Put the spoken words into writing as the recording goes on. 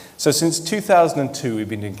So since 2002, we've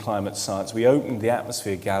been doing climate science. We opened the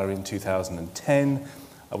Atmosphere Gallery in 2010.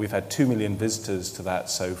 We've had 2 million visitors to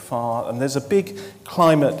that so far. And there's a big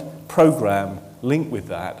climate program linked with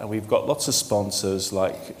that. And we've got lots of sponsors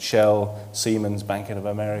like Shell, Siemens, Bank of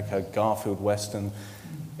America, Garfield, Western.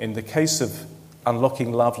 In the case of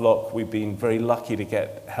unlocking Lovelock, we've been very lucky to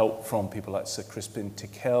get help from people like Sir Crispin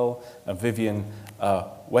Tickell and Vivienne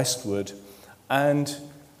Westwood. And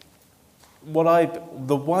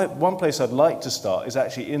one place I'd like to start is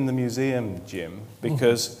actually in the museum, Jim,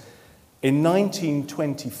 because in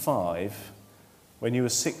 1925, when you were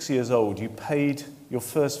 6 years old, you paid your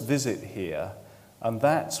first visit here, and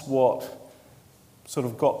that's what sort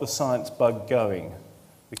of got the science bug going,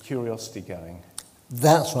 the curiosity going.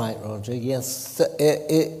 That's right, Roger, yes.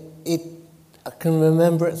 I can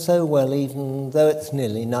remember it so well, even though it's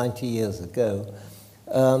nearly 90 years ago.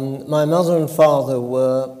 My mother and father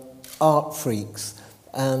were art freaks,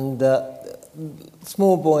 and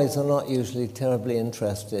small boys are not usually terribly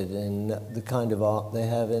interested in the kind of art they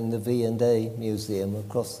have in the V&A Museum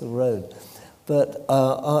across the road. But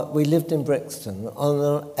we lived in Brixton,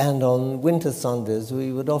 and on winter Sundays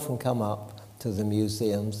we would often come up to the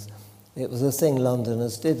museums. It was a thing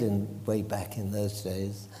Londoners did way back in those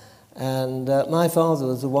days. And my father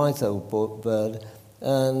was a wise old bird,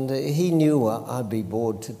 and he knew I'd be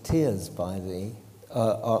bored to tears by the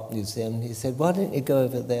art museum. He said, "Why don't you go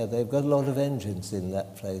over there? They've got a lot of engines in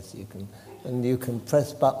that place. You can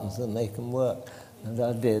press buttons and make them work." And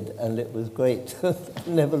I did, and it was great.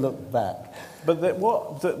 Never looked back. But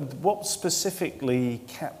what specifically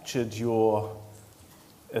captured your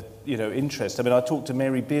interest? I mean, I talked to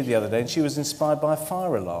Mary Beard the other day, and she was inspired by a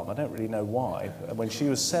fire alarm. I don't really know why. When she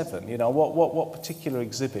was 7, what particular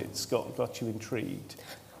exhibits got you intrigued?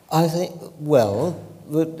 I think,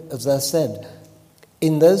 as I said,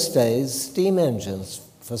 in those days, steam engines,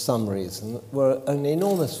 for some reason, were an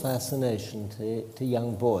enormous fascination to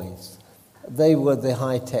young boys. They were the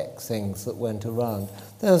high-tech things that went around.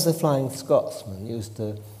 There was a Flying Scotsman used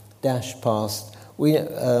to dash past.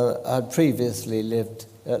 I'd previously lived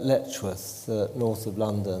at Letchworth, north of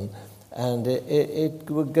London, and it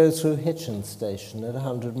would go through Hitchin Station at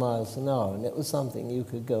 100 miles an hour, and it was something you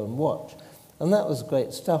could go and watch. And that was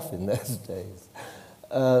great stuff in those days.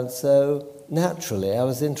 So naturally, I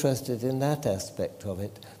was interested in that aspect of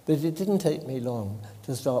it, but it didn't take me long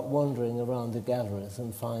to start wandering around the galleries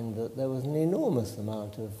and find that there was an enormous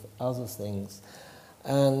amount of other things.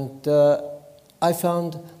 And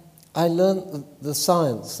I learned the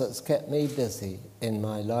science that's kept me busy in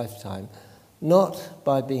my lifetime, not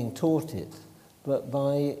by being taught it, but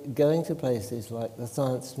by going to places like the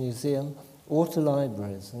Science Museum or to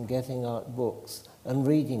libraries and getting out books and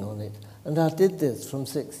reading on it. And I did this from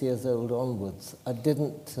 6 years old onwards. I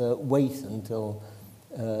didn't wait until...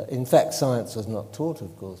 in fact, science was not taught,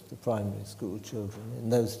 of course, to primary school children in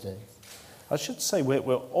those days. I should say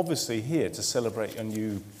we're obviously here to celebrate your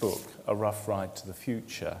new book, A Rough Ride to the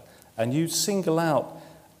Future. And you single out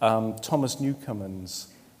Thomas Newcomen's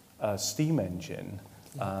steam engine.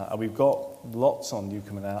 And we've got lots on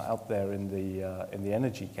Newcomen out there in the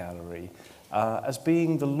Energy Gallery as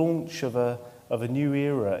being the launch of a new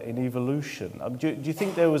era in evolution. Do you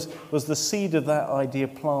think there was the seed of that idea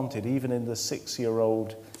planted even in the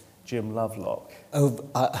 6-year-old Jim Lovelock? Oh,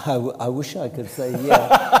 I wish I could say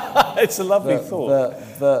yes. It's a lovely thought.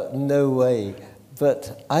 But no way.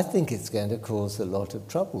 But I think it's going to cause a lot of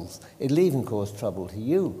troubles. It'll even cause trouble to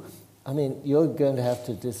you. I mean, you're going to have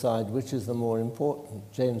to decide which is the more important,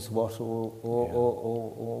 James Watt or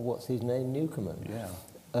what's his name, Newcomen. Yeah.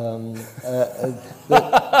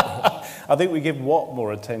 I think we give Watt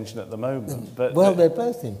more attention at the moment. But they're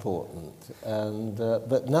both important. And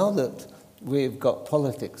but now that we've got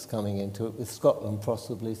politics coming into it, with Scotland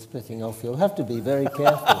possibly splitting off, you'll have to be very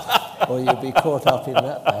careful, or you'll be caught up in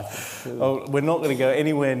that battle too. Oh, we're not going to go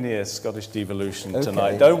anywhere near Scottish devolution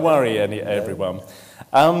tonight. Don't worry, everyone.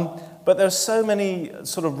 But there's so many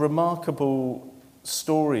sort of remarkable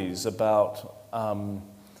stories about.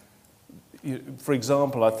 For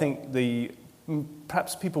example, I think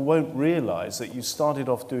perhaps people won't realise that you started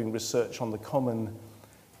off doing research on the common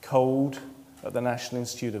cold at the National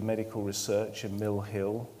Institute of Medical Research in Mill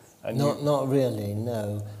Hill. And not really,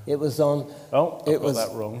 no. It was on... Oh, I got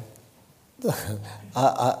that wrong.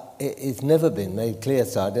 It's never been made clear,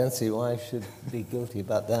 so I don't see why I should be guilty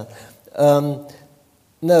about that.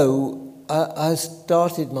 I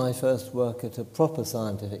started my first work at a proper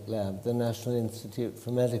scientific lab, the National Institute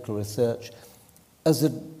for Medical Research,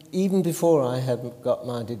 even before I had got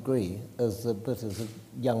my degree, as a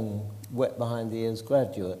young, wet behind the ears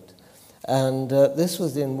graduate. And this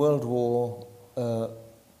was in World War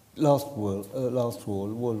World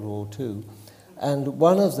War II. And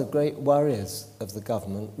one of the great worries of the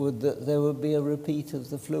government was that there would be a repeat of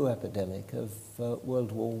the flu epidemic of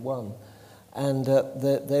World War I. And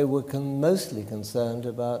that they were mostly concerned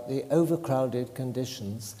about the overcrowded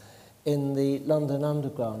conditions in the London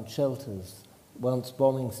Underground shelters once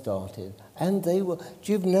bombing started. And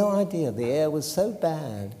you've no idea, the air was so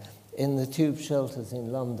bad in the tube shelters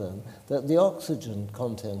in London that the oxygen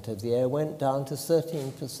content of the air went down to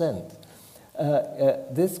 13%.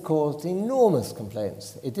 This caused enormous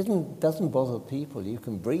complaints. It doesn't bother people. You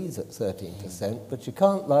can breathe at 13%, but you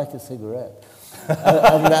can't light a cigarette.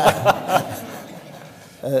 And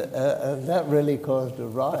that really caused a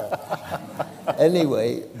riot.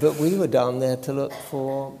 Anyway, but we were down there to look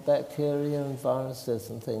for bacteria and viruses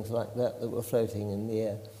and things like that were floating in the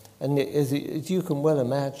air. And as you can well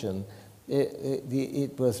imagine,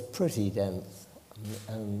 it was pretty dense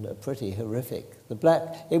and pretty horrific.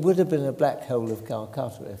 It would have been a black hole of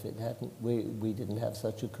Calcutta if we didn't have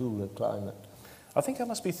such a cooler climate. I think I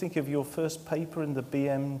must be thinking of your first paper in the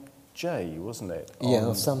BMJ, wasn't it? Yeah,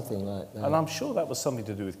 or something like that. And I'm sure that was something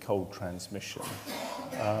to do with cold transmission.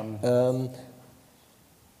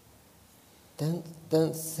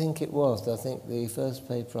 Don't think it was. I think the first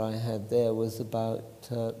paper I had there was about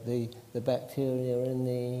the bacteria in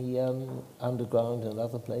the underground and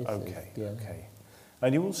other places. Okay.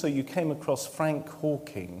 And you came across Frank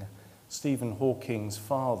Hawking, Stephen Hawking's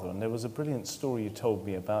father, and there was a brilliant story you told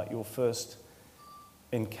me about your first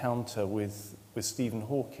encounter with Stephen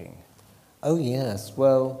Hawking. Oh yes.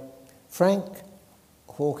 Well, Frank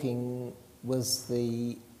Hawking was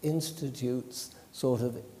the Institute's sort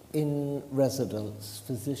of in-residence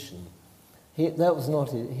physician. That was not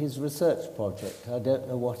his research project. I don't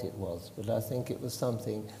know what it was, but I think it was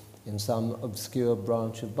something in some obscure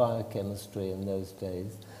branch of biochemistry in those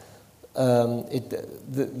days.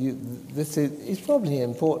 This is probably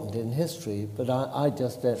important in history, but I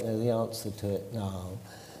just don't know the answer to it now.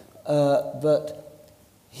 But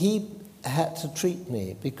he had to treat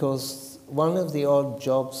me because one of the odd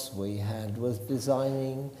jobs we had was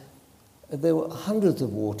designing. There were hundreds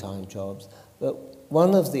of wartime jobs, but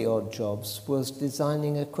one of the odd jobs was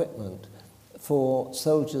designing equipment for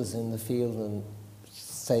soldiers in the field and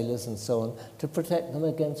sailors and so on to protect them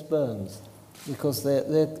against burns, because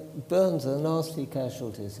burns are nasty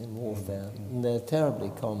casualties in warfare, and they're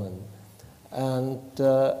terribly common. And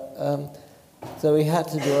so we had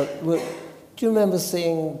to do it. Do you remember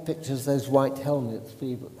seeing pictures, those white helmets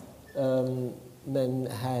men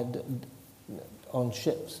had on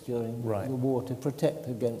ships during the war to protect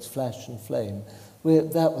against flash and flame?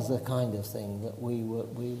 That was the kind of thing that we were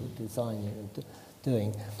designing and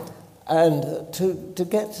doing. And to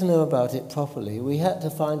get to know about it properly, we had to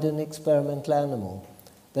find an experimental animal.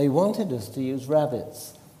 They wanted us to use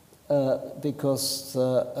rabbits because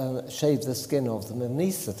shave the skin off them,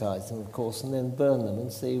 anaesthetize them, of course, and then burn them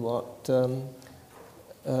and see what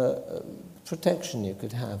protection you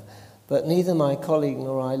could have. But neither my colleague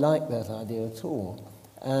nor I liked that idea at all.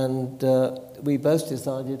 And we both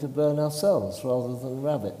decided to burn ourselves rather than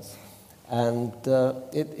rabbits. And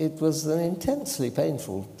it was an intensely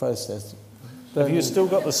painful process. Have you still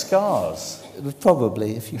got the scars?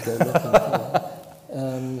 Probably, if you go looking for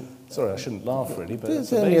them. Sorry, I shouldn't laugh really, but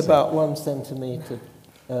it's only about 1 centimetre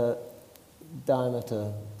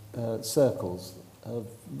diameter circles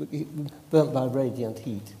burnt by radiant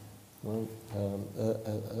heat.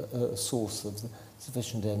 A source of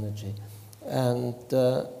sufficient energy. And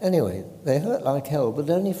anyway, they hurt like hell, but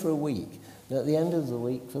only for a week. And at the end of the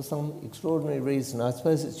week, for some extraordinary reason, I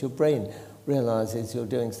suppose it's your brain realizes you're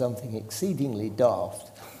doing something exceedingly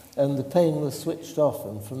daft, and the pain was switched off,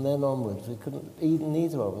 and from then onwards,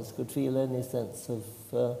 neither of us could feel any sense of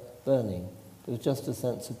burning. It was just a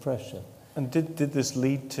sense of pressure. And did this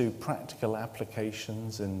lead to practical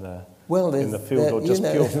applications in the field, or just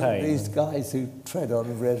pure pain? These guys who tread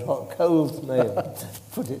on red-hot coals may have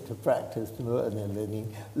put it to practice to earn their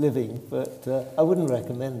living, but I wouldn't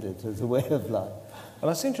recommend it as a way of life. And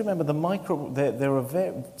I seem to remember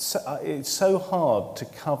it's so hard to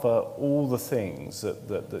cover all the things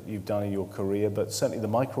that you've done in your career, but certainly the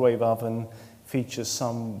microwave oven features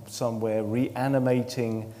somewhere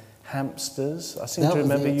reanimating hamsters. I seem to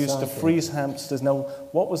remember you used to freeze hamsters. Now,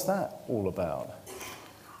 what was that all about?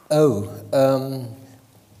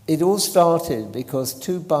 It all started because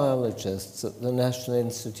two biologists at the National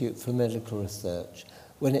Institute for Medical Research,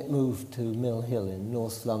 when it moved to Mill Hill in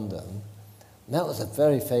North London, and that was a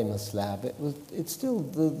very famous lab. It's still,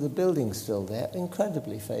 the building's still there,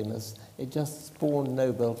 incredibly famous. It just spawned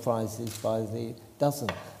Nobel Prizes by the dozen.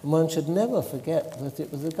 And one should never forget that it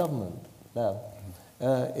was a government lab.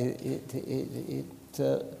 I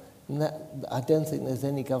don't think there's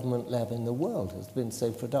any government lab in the world that's been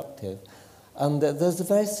so productive. And there's a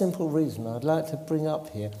very simple reason I'd like to bring up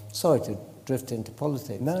here. Sorry to drift into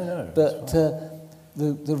politics. No. But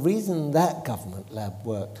the reason that government lab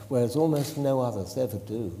worked, whereas almost no others ever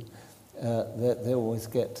do, they always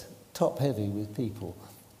get top-heavy with people,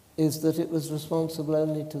 is that it was responsible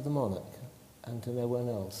only to the monarch and to no one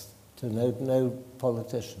else, to no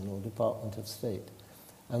politician or Department of State.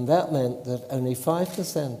 And that meant that only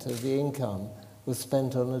 5% of the income was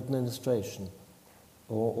spent on administration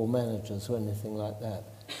or managers or anything like that.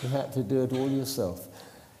 You had to do it all yourself.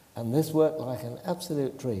 And this worked like an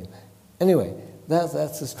absolute dream. Anyway,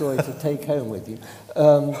 that's a story to take home with you.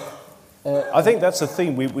 I think that's a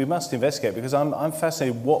theme we must investigate, because I'm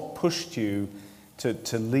fascinated what pushed you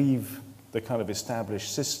to leave the kind of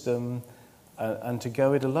established system and to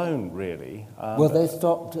go it alone, really. Well, they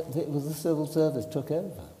stopped. It was the civil service took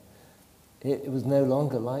over. It was no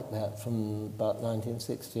longer like that from about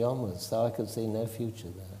 1960 onwards, so I could see no future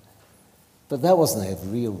there. But that wasn't the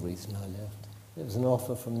real reason I left. It was an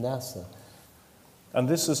offer from NASA. And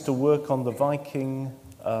this was to work on the Viking...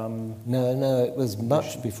 No, it was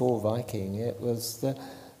much before Viking. It was...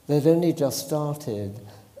 they'd only just started.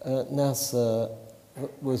 NASA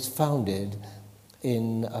was founded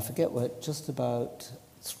in, I forget what, just about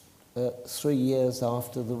 3 years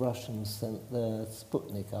after the Russians sent their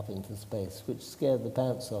Sputnik up into space, which scared the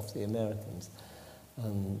pants off the Americans.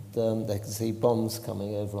 And they could see bombs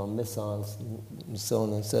coming over on missiles and so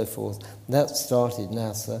on and so forth. That started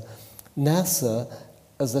NASA. NASA,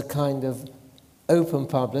 as a kind of open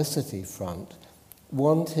publicity front,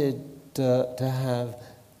 wanted to have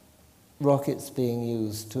rockets being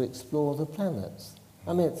used to explore the planets.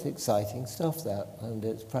 I mean, it's exciting stuff, that, and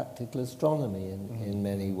it's practical astronomy in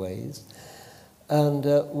many ways. And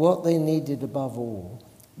what they needed above all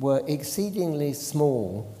were exceedingly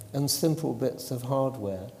small and simple bits of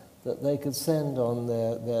hardware that they could send on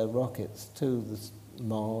their rockets to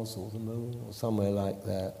Mars or the Moon or somewhere like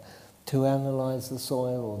that to analyze the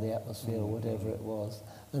soil or the atmosphere or whatever it was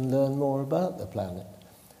and learn more about the planet.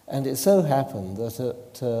 And it so happened that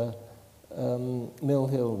at Mill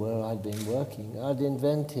Hill, where I'd been working, I'd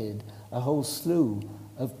invented a whole slew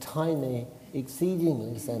of tiny,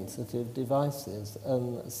 exceedingly sensitive devices.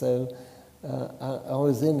 And so I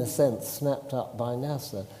was, in a sense, snapped up by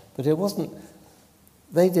NASA. But it wasn't...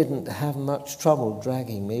 They didn't have much trouble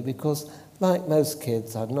dragging me because, like most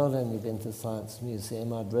kids, I'd not only been to Science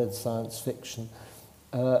Museum, I'd read science fiction.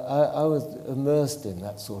 I was immersed in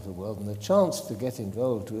that sort of world, and the chance to get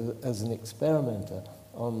involved as an experimenter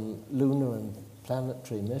on lunar and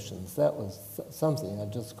planetary missions, that was something I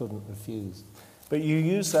just couldn't refuse. But you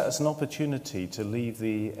used that as an opportunity to leave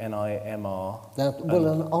the NIMR.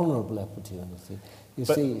 An honourable opportunity. You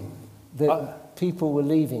see, people were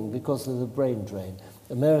leaving because of the brain drain.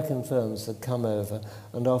 American firms had come over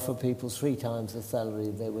and offered people 3 times the salary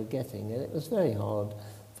they were getting, and it was very hard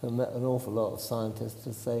for an awful lot of scientists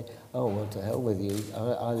to say, oh, well, to hell with you,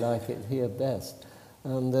 I like it here best.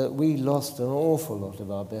 And we lost an awful lot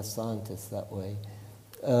of our best scientists that way.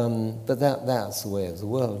 But that's the way of the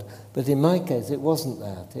world. But in my case, it wasn't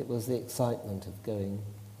that. It was the excitement of going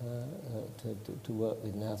to work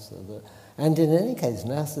with NASA. And in any case,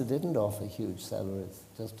 NASA didn't offer huge salaries,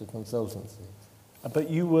 just a consultancy. But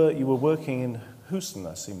you were working in Houston,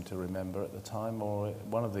 I seem to remember, at the time, or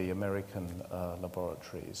one of the American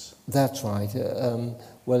laboratories. That's right.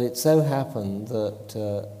 Well, it so happened that,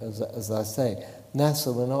 as I say,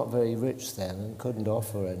 NASA were not very rich then and couldn't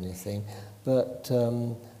offer anything, but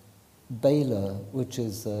Baylor, which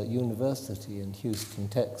is a university in Houston,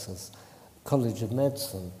 Texas, College of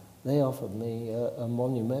Medicine, they offered me a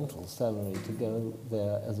monumental salary to go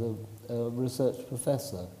there as a research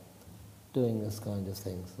professor doing this kind of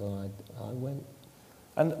thing, so I went.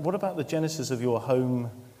 And what about the genesis of your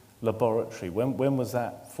home laboratory? When was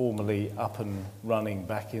that formally up and running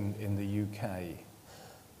back in the UK?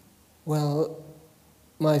 Well,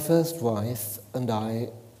 my first wife and I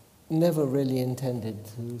never really intended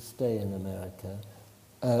to stay in America.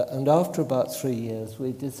 And after about 3 years,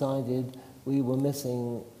 we decided we were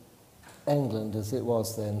missing England as it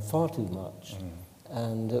was then far too much.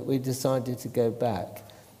 And we decided to go back.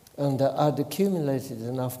 And I'd accumulated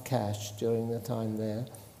enough cash during the time there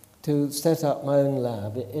to set up my own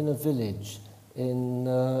lab in a village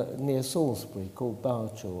near Salisbury called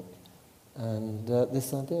Bowerchalk. And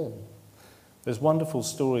this I did. There's wonderful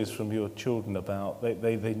stories from your children about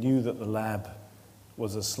they knew that the lab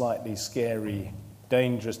was a slightly scary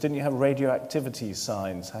dangerous. Didn't you have radioactivity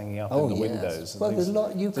signs hanging up in the windows? Well, there's a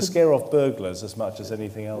lot you to scare off burglars as much as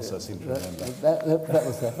anything else, I seem to remember. That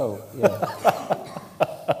was the hope, yeah.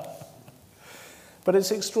 But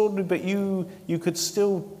it's extraordinary, but you could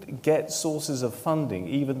still get sources of funding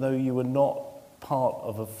even though you were not part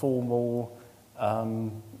of a formal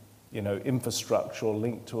infrastructure or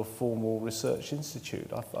linked to a formal research institute.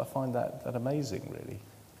 I find that amazing, really.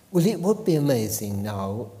 Well, it would be amazing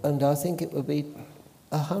now, and I think it would be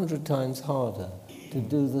 100 times harder to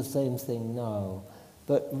do the same thing now.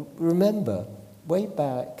 But remember, way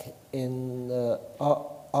back in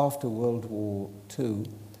after World War II,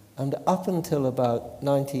 and up until about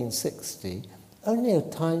 1960, only a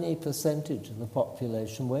tiny percentage of the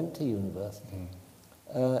population went to university.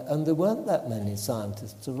 And there weren't that many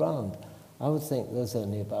scientists around. I would think there's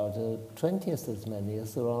only about 20th as many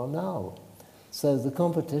as there are now. So the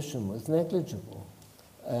competition was negligible.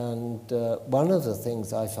 And one of the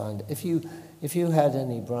things I find, if you had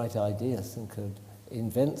any bright ideas and could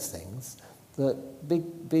invent things, that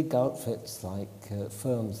big outfits like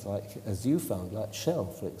firms like, as you found, like Shell,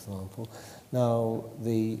 for example. Now,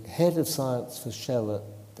 the head of science for Shell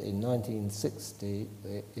in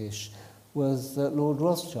 1960-ish was Lord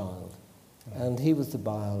Rothschild, and he was the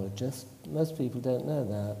biologist. Most people don't know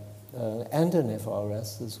that, and an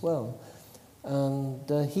FRS as well. And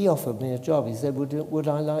he offered me a job. He said, would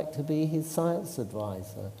I like to be his science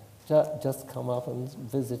advisor? Just come up and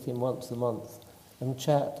visit him once a month and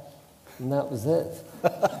chat. And that was it.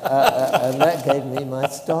 And that gave me my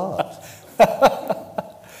start.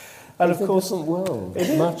 And it's of course, a different world.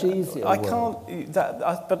 It's much easier.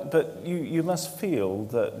 But you must feel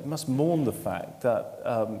that, you must mourn the fact that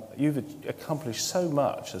you've accomplished so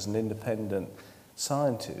much as an independent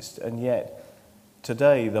scientist, and yet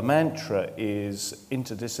today the mantra is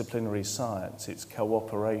interdisciplinary science. It's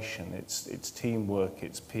cooperation. It's teamwork.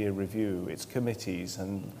 It's peer review. It's committees.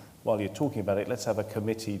 And while you're talking about it, let's have a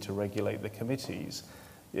committee to regulate the committees.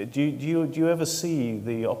 Do you ever see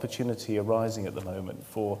the opportunity arising at the moment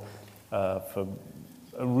for a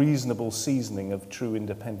reasonable seasoning of true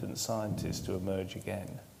independent scientists to emerge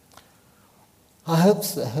again? I hope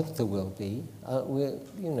there will be.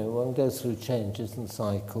 One goes through changes and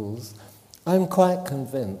cycles. I'm quite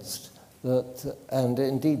convinced that, and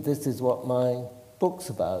indeed this is what my book's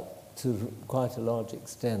about to quite a large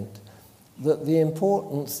extent, that the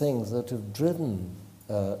important things that have driven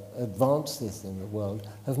advances in the world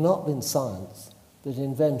have not been science, but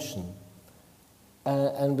invention.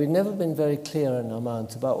 And we've never been very clear in our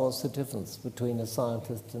minds about what's the difference between a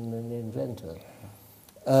scientist and an inventor.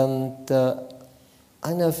 And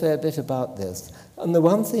I know a fair bit about this. And the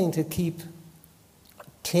one thing to keep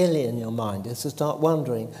clearly in your mind is to start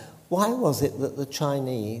wondering, why was it that the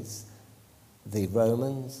Chinese, the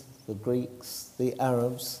Romans, the Greeks, the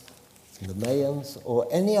Arabs, the Mayans, or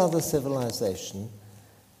any other civilization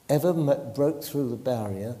ever broke through the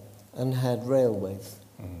barrier and had railways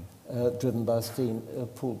driven by steam,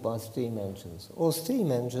 pulled by steam engines, or steam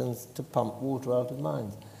engines to pump water out of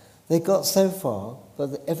mines? They got so far,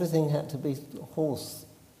 but everything had to be horse.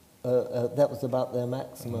 That was about their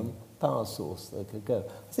maximum power source they could go.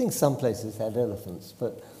 I think some places had elephants,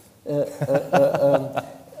 but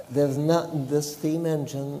there's not the steam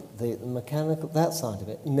engine, the mechanical, that side of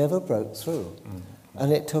it, never broke through.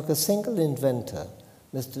 And it took a single inventor,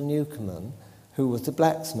 Mr. Newcomen, who was a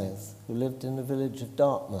blacksmith who lived in the village of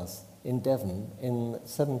Dartmouth in Devon in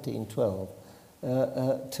 1712,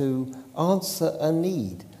 to answer a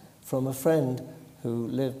need from a friend who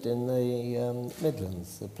lived in the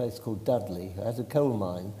Midlands, a place called Dudley, who had a coal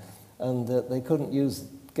mine, and they couldn't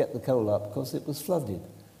get the coal up because it was flooded.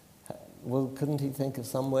 Well, couldn't he think of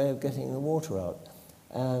some way of getting the water out?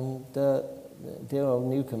 And dear old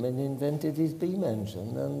Newcomen invented his beam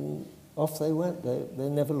engine, and off they went. They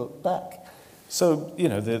never looked back. So,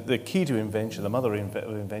 the key to invention, the mother of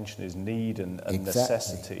invention is need and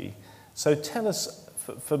necessity. So tell us,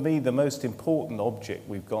 for me, the most important object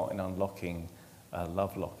we've got in unlocking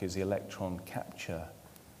Lovelock is the electron capture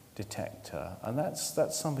detector. And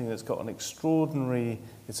that's something that's got an extraordinary,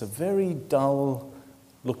 it's a very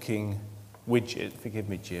dull-looking widget, forgive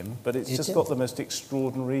me, Jim, but it's just got the most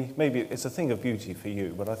extraordinary, maybe it's a thing of beauty for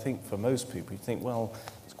you, but I think for most people, you think, well,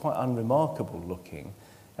 it's quite unremarkable looking.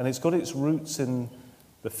 And it's got its roots in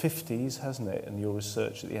the 50s, hasn't it, in your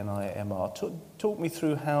research at the NIMR. Talk me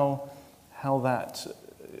through how that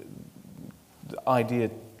idea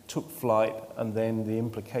took flight and then the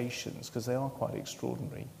implications, because they are quite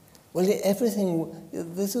extraordinary. Well,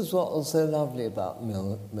 this is what was so lovely about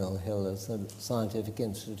Mill Hill as a scientific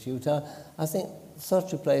institute. I think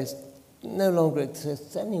such a place no longer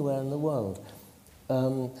exists anywhere in the world.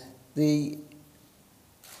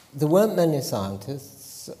 There weren't many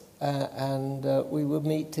scientists, and we would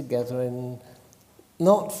meet together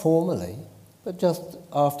not formally, but just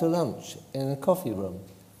after lunch in a coffee room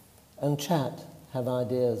and chat, have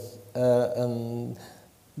ideas. And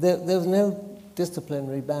there was no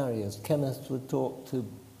disciplinary barriers. Chemists would talk to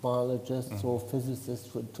biologists, or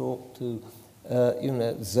physicists would talk to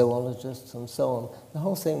zoologists and so on. The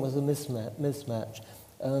whole thing was a mismatch.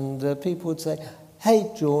 And people would say,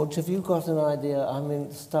 "Hey, George, have you got an idea?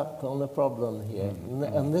 I'm stuck on a problem here."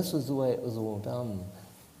 And this was the way it was all done.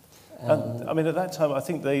 And I mean, at that time, I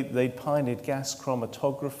think they pioneered gas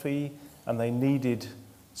chromatography, and they needed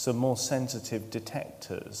some more sensitive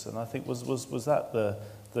detectors. And I think was that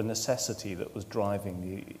the necessity that was driving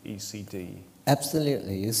the ECD?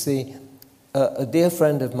 Absolutely. You see, a dear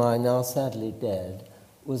friend of mine, now sadly dead,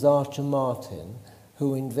 was Archer Martin,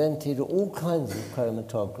 who invented all kinds of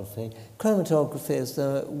chromatography. Chromatography is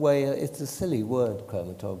it's a silly word,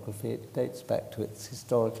 chromatography. It dates back to its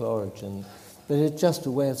historical origin. But it's just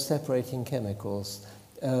a way of separating chemicals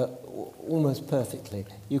almost perfectly.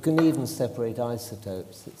 You can even separate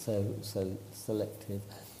isotopes. It's so selective.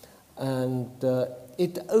 And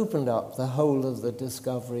it opened up the whole of the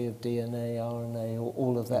discovery of DNA, RNA,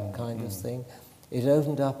 all of that kind of thing. It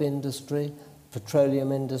opened up industry.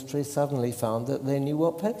 Petroleum industry suddenly found that they knew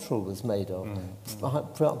what petrol was made of.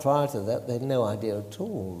 Prior to that, they had no idea at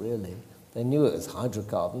all, really. They knew it was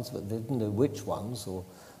hydrocarbons, but they didn't know which ones or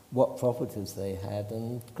what properties they had,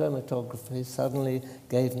 and chromatography suddenly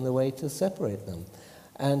gave them the way to separate them.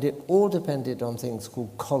 And it all depended on things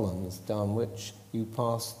called columns, down which you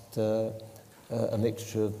passed a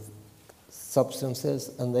mixture of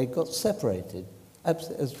substances, and they got separated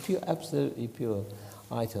as absolutely pure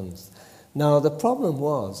items. Now, the problem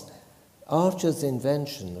was, Archer's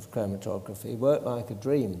invention of chromatography worked like a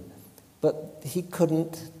dream, but he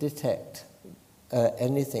couldn't detect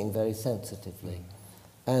anything very sensitively.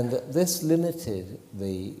 And this limited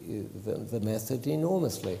the method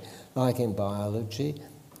enormously. Like in biology,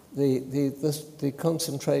 the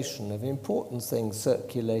concentration of important things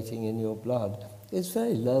circulating in your blood is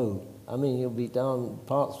very low. I mean, you'll be down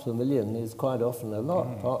parts per million is quite often a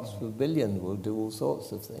lot. Parts per billion will do all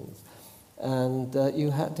sorts of things. And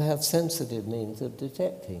you had to have sensitive means of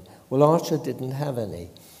detecting. Well, Archer didn't have any.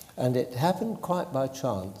 And it happened quite by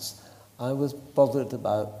chance. I was bothered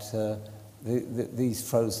about these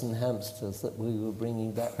frozen hamsters that we were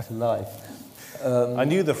bringing back to life. I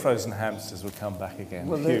knew the frozen hamsters would come back again.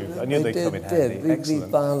 Well, I knew they'd come in handy. These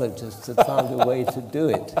biologists had found a way to do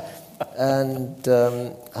it. And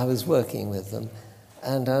I was working with them.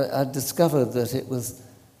 And I discovered that it was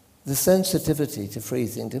the sensitivity to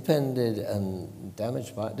freezing depended, and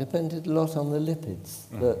damage by it depended a lot on the lipids,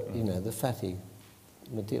 the fatty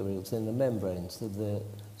materials in the membranes of the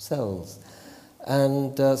cells.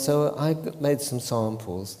 And so I made some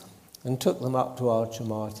samples and took them up to Archer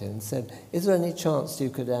Martin and said, "Is there any chance you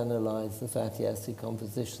could analyze the fatty acid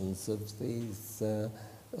compositions of these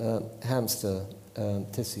hamster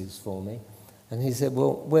tissues for me?" And he said,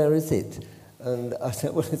 "Well, where is it?" And I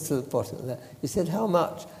said, "Well, it's at the bottom of that." He said, "How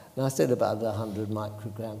much?" And I said, "About 100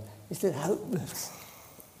 micrograms." He said,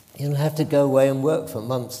 "You'll have to go away and work for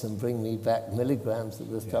months and bring me back milligrams of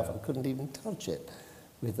the stuff." I couldn't even touch it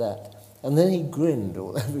with that. And then he grinned all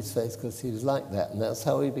over his face because he was like that, and that's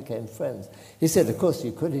how we became friends. He said, "Of course,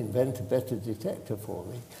 you could invent a better detector for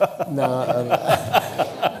me." Now,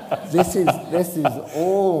 this is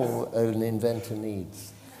all an inventor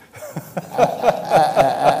needs.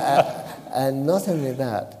 And not only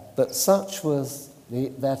that, but such was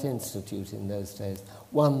that institute in those days,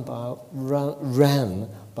 ran by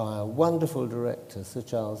a wonderful director, Sir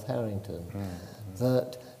Charles Harrington,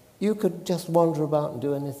 that you could just wander about and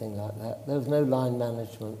do anything like that. There was no line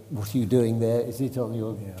management. What are you doing there? Is it on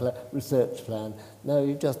your research plan? No,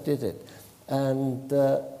 you just did it. And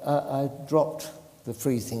I dropped the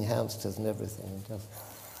freezing hamsters and everything and just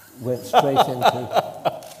went straight into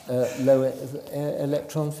low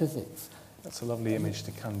electron physics. That's a lovely image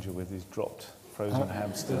to conjure with, these dropped frozen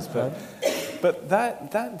hamsters. But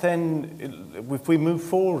that then, if we move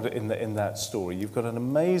forward in that story, you've got an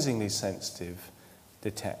amazingly sensitive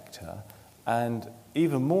detector, and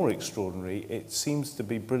even more extraordinary, it seems to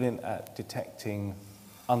be brilliant at detecting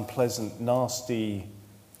unpleasant, nasty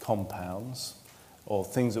compounds or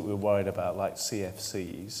things that we're worried about, like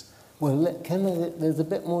CFCs. Well, there's a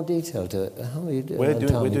bit more detail to it. How are you doing?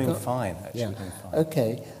 We're doing fine, actually. Yeah. We're doing fine.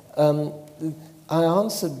 Okay. I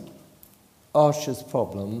answered Archer's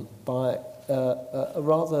problem by a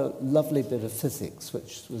rather lovely bit of physics,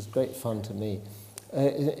 which was great fun to me.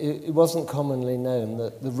 it wasn't commonly known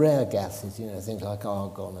that the rare gases, things like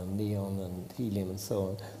argon and neon and helium and so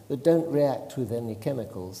on, that don't react with any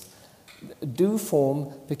chemicals, do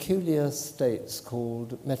form peculiar states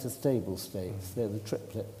called metastable states. They're the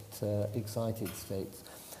triplet excited states.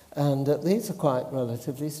 And these are quite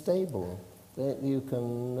relatively stable. They'll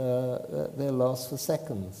last for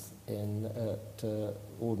seconds at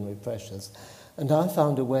ordinary pressures. And I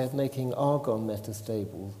found a way of making argon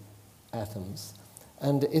metastable atoms.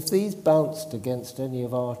 And if these bounced against any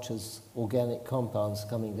of Archer's organic compounds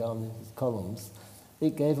coming down his columns,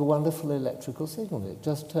 it gave a wonderful electrical signal. It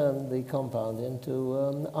just turned the compound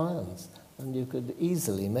into ions, and you could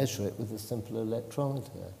easily measure it with a simple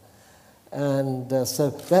electrometer. And so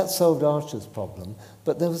that solved Archer's problem,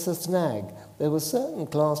 but there was a snag. There were certain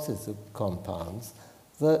classes of compounds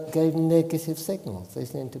that gave negative signals. They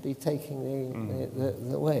seemed to be taking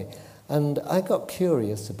the way. And I got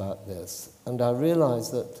curious about this, and I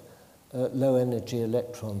realized that low-energy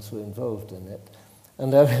electrons were involved in it.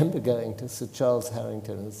 And I remember going to Sir Charles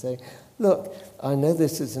Harrington and saying, look, I know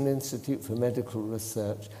this is an institute for medical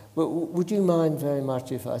research, but would you mind very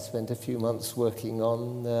much if I spent a few months working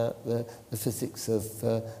on the physics of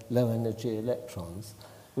low-energy electrons,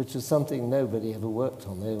 which was something nobody ever worked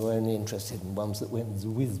on. They were only interested in ones that went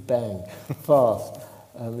whiz-bang, fast.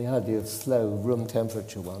 And the idea of slow, room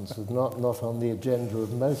temperature ones was not on the agenda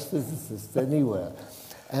of most physicists anywhere.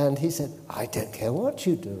 And he said, I don't care what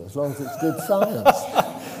you do, as long as it's good science.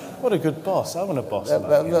 What a good boss. I want a boss.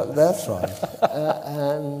 That's right.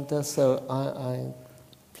 So I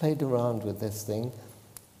played around with this thing.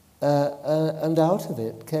 And out of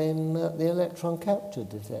it came the electron capture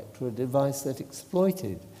detector, a device that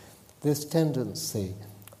exploited this tendency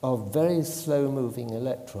of very slow-moving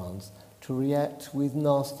electrons to react with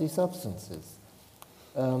nasty substances.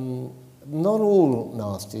 Not all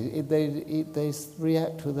nasty. They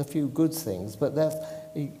react with a few good things, but that's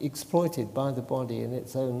exploited by the body in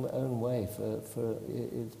its own way for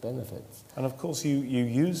its benefits. And of course, you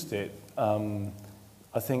used it.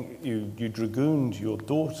 I think you dragooned your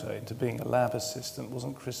daughter into being a lab assistant.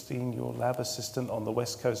 Wasn't Christine your lab assistant on the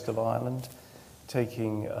west coast of Ireland,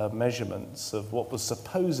 taking measurements of what was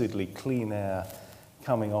supposedly clean air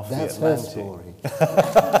coming off the Atlantic? That's her story.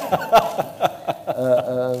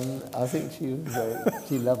 I think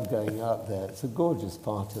she loved going out there. It's a gorgeous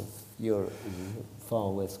part of Europe, the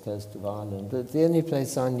far west coast of Ireland. But it's the only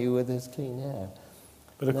place I knew where there's clean air.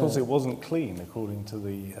 But of course it wasn't clean, according to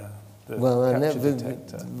the capture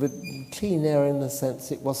detector. But clean air in the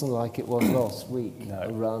sense it wasn't like it was last week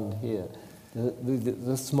around here.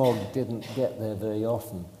 The smog didn't get there very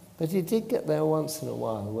often. But it did get there once in a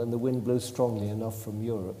while when the wind blew strongly enough from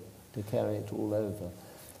Europe to carry it all over.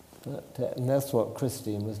 And that's what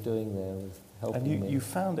Christine was doing there, was helping me. And you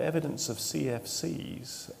found evidence of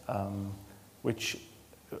CFCs, which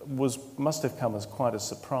must have come as quite a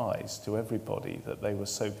surprise to everybody that they were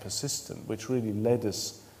so persistent, which really led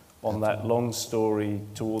us on that long story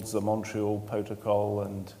towards the Montreal Protocol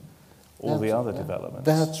and all the other developments.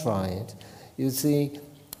 That's right. You see,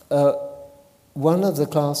 one of the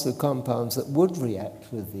class of compounds that would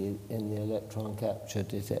react in the electron capture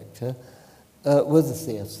detector were the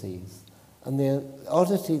CFCs. And the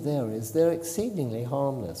oddity there is they're exceedingly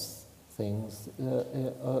harmless things,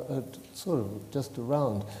 sort of just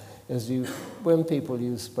around. When people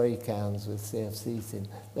use spray cans with CFCs in,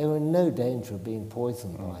 they were in no danger of being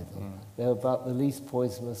poisoned by them. They were about the least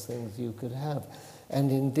poisonous things you could have. And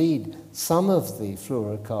indeed, some of the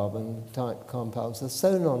fluorocarbon-type compounds are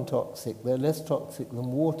so non-toxic, they're less toxic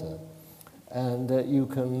than water. And you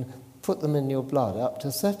can put them in your blood, up to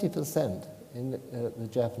 30% the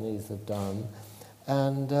Japanese have done.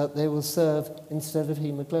 And they will serve, instead of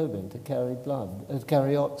hemoglobin, to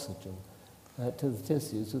carry oxygen to the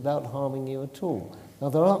tissues without harming you at all. Now,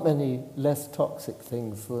 there aren't many less toxic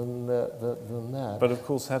things than that. But of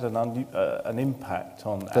course had an impact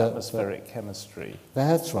on atmospheric chemistry.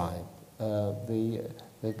 That's right.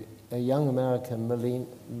 A young American,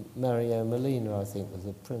 Mario Molina, I think, was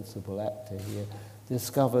a principal actor here,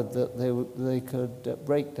 discovered that they could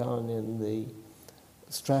break down in the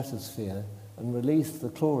stratosphere and release the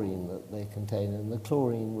chlorine that they contain, and the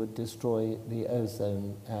chlorine would destroy the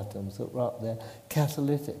ozone atoms that were up there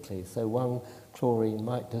catalytically. So one chlorine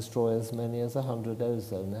might destroy as many as 100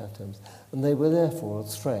 ozone atoms, and they were therefore a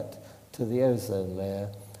threat to the ozone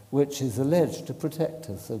layer, which is alleged to protect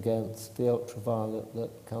us against the ultraviolet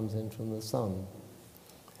that comes in from the sun.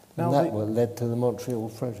 And that led to the Montreal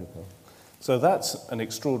Protocol. So that's an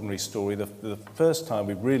extraordinary story. The first time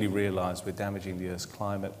we really realised we're damaging the Earth's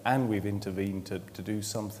climate and we've intervened to do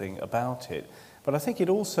something about it. But I think it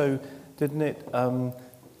also, didn't it,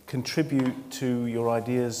 contribute to your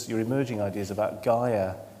ideas, your emerging ideas about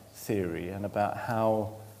Gaia theory and about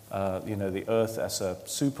how, the Earth as a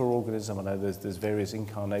superorganism, I know there's various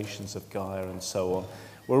incarnations of Gaia and so on.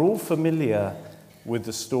 We're all familiar with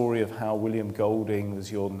the story of how William Golding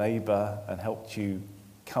was your neighbour and helped you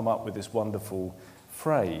come up with this wonderful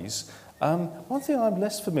phrase. One thing I'm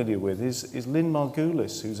less familiar with is Lynn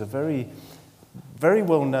Margulis, who's a very, very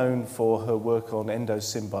well known for her work on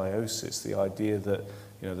endosymbiosis, the idea that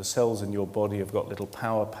the cells in your body have got little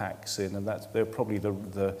power packs in, and they're probably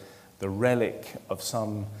the relic of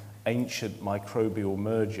some ancient microbial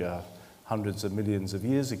merger hundreds of millions of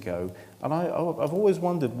years ago. And I've always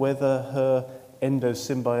wondered whether her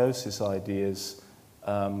endosymbiosis ideas,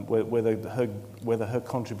 whether her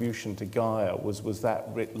contribution to Gaia was that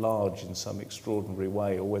writ large in some extraordinary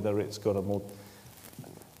way, or whether it's got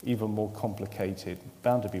even more complicated,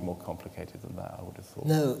 bound to be more complicated than that, I would have thought.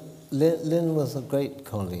 No, Lynn was a great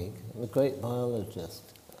colleague, a great biologist,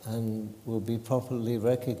 and will be properly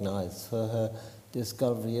recognised for her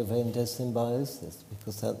discovery of endosymbiosis,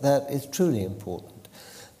 because that is truly important.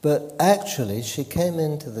 But actually, she came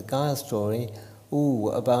into the Gaia story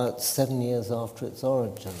about 7 years after its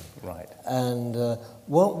origin. Right. And how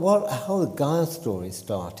the Gaia story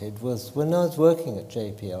started was when I was working at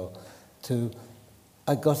JPL.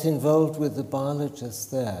 I got involved with the biologists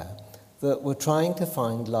there that were trying to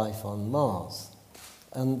find life on Mars.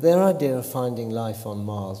 And their idea of finding life on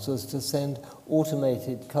Mars was to send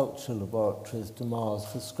automated culture laboratories to Mars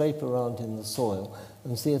to scrape around in the soil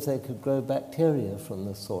and see if they could grow bacteria from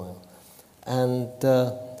the soil. And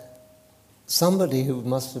somebody who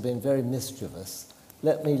must have been very mischievous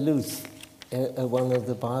let me loose at one of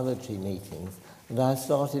the biology meetings, and I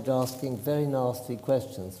started asking very nasty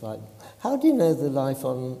questions like, how do you know the life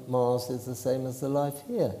on Mars is the same as the life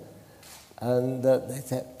here? And they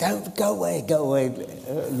said, don't, go away.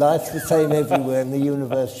 Life's the same everywhere in the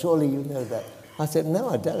universe, surely you know that. I said, no,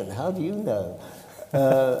 I don't. How do you know?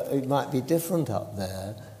 It might be different up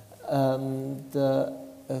there.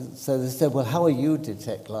 So they said, well, how will you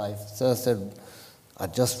detect life? So I said, I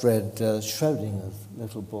just read Schrodinger's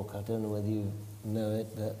little book. I don't know whether you know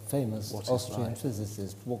it, that famous Austrian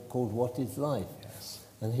physicist called What is Life? Yes.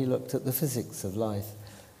 And he looked at the physics of life.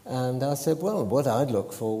 And I said, well, what I'd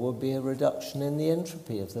look for would be a reduction in the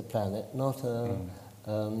entropy of the planet, not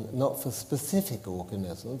for specific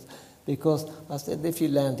organisms, because I said, if you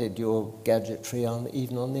landed your gadgetry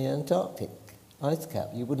even on the Antarctic ice cap,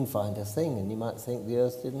 you wouldn't find a thing, and you might think the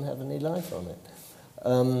Earth didn't have any life on it.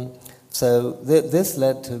 So this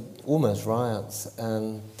led to almost riots,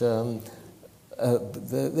 and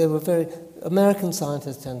they were American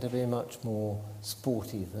scientists tend to be much more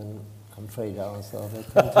sporty than, I'm afraid, ours are. They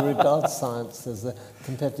tend to regard science as a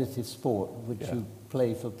competitive sport, which you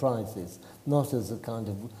play for prizes, not as a kind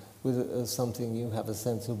of, as something you have a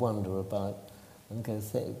sense of wonder about, and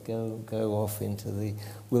go off into the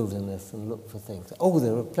wilderness and look for things. Oh,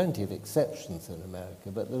 there are plenty of exceptions in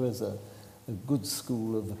America, but there is a good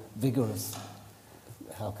school of vigorous,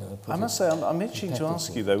 how can I put it? I must say, I'm itching to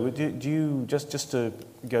ask you, though, do you, just to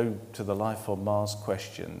go to the life on Mars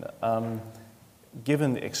question,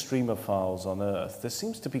 given the extremophiles on Earth, there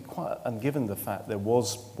seems to be and given the fact there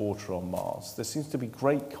was water on Mars, there seems to be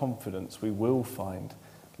great confidence we will find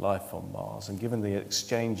life on Mars, and given the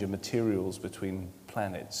exchange of materials between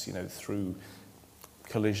planets, through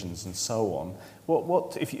collisions and so on,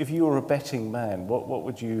 what if you were a betting man, what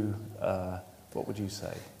would you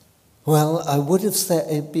say? Well, I would have said,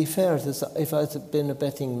 it'd be fair to say, if I had been a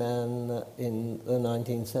betting man in the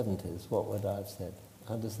 1970s, what would I have said?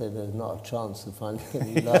 I'd have said there's not a chance of finding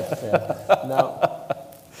any life there. Now,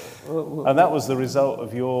 and that was the result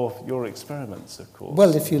of your experiments, of course.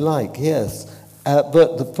 Well, if you like, yes.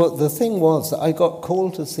 But the thing was that I got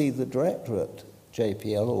called to see the director at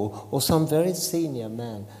JPL, or some very senior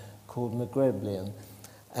man called McGreblian.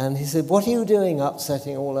 And he said, what are you doing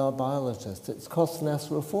upsetting all our biologists? It's cost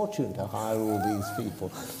NASA a fortune to hire all these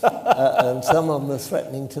people. And some of them are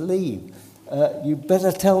threatening to leave. You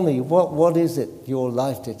better tell me, what is it, your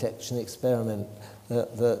life detection experiment,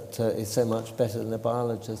 that is so much better than a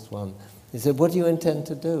biologist one? He said, what do you intend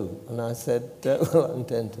to do? And I said, well, I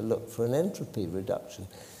intend to look for an entropy reduction.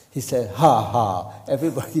 He said, ha,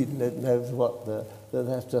 everybody knows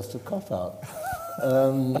that's just a cop-out.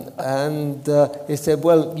 And he said,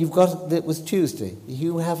 well, it was Tuesday.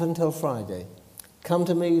 You have until Friday. Come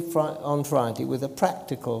to me on Friday with a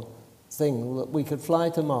practical thing that we could fly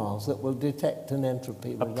to Mars that will detect an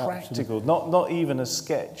entropy A reduction. practical, not even a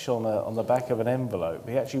sketch on the back of an envelope.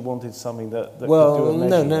 He actually wanted something that could do Well, a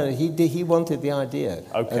measurement. no, he wanted the idea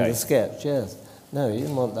Okay. and the sketch, yes. No, he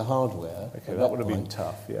didn't want the hardware. Okay, that would have been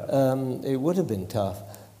tough, yeah. It would have been tough,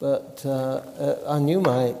 but I knew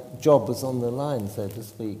my job was on the line, so to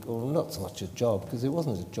speak, or not so much a job, because it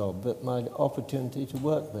wasn't a job, but my opportunity to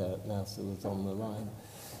work there at NASA was on the line.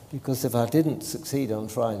 Because if I didn't succeed on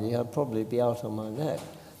Friday, I'd probably be out on my neck.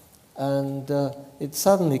 And it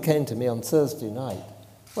suddenly came to me on Thursday night,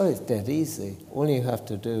 well, it's dead easy. All you have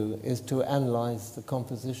to do is to analyse the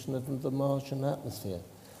composition of the Martian atmosphere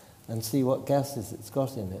and see what gases it's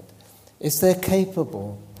got in it. If they're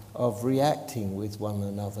capable of reacting with one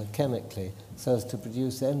another chemically so as to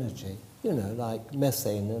produce energy, you know, like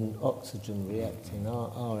methane and oxygen react in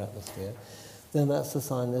our atmosphere, then that's a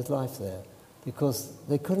sign there's life there. Because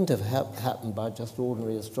they couldn't have happened by just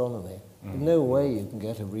ordinary astronomy. There's no way you can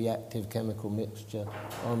get a reactive chemical mixture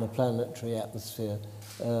on a planetary atmosphere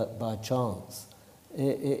by chance.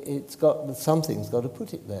 Something's got to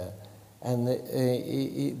put it there. And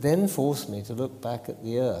it then forced me to look back at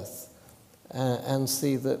the Earth and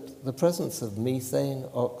see that the presence of methane,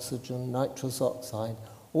 oxygen, nitrous oxide,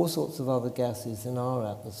 all sorts of other gases in our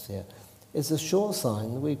atmosphere is a sure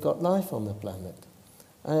sign that we've got life on the planet.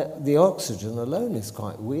 The oxygen alone is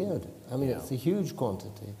quite weird. I mean, It's a huge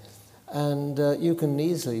quantity. And you can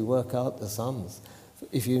easily work out the sums.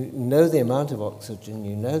 If you know the amount of oxygen,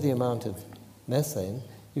 you know the amount of methane,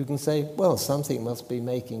 you can say, well, something must be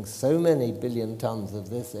making so many billion tons of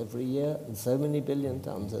this every year and so many billion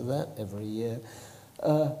tons of that every year.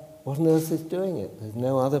 What on earth is doing it? There's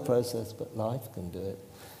no other process but life can do it.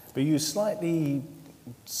 But you slightly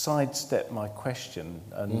sidestepped my question,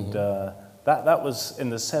 and that was in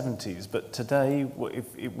the 70s. But today,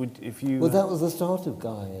 if you... Well, that was the start of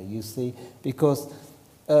Gaia, you see, because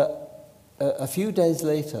a few days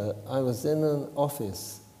later, I was in an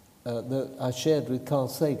office that I shared with Carl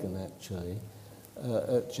Sagan, actually,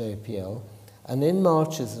 at JPL. And in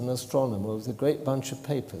marches an astronomer with a great bunch of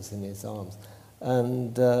papers in his arms.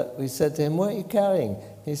 And we said to him, what are you carrying?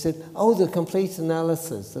 He said, oh, the complete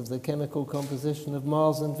analysis of the chemical composition of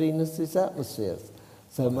Mars and Venus's atmospheres.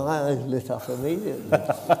 So my eyes lit up immediately.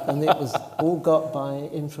 And it was all got by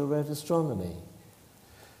infrared astronomy.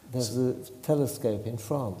 There's a telescope in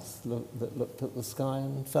France that looked at the sky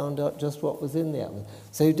and found out just what was in the atmosphere.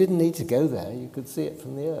 So you didn't need to go there. You could see it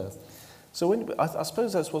from the Earth. So I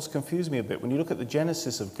suppose that's what's confused me a bit. When you look at the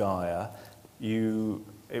genesis of Gaia,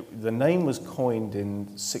 the name was coined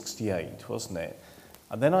in '68, wasn't it?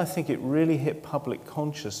 And then I think it really hit public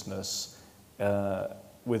consciousness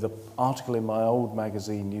with an article in my old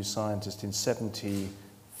magazine, New Scientist, in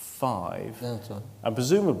 '75. That's right. And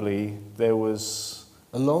presumably there was...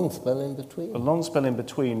 A long spell in between. A long spell in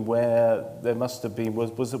between where there must have been...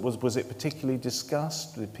 Was it particularly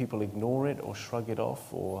discussed? Did people ignore it or shrug it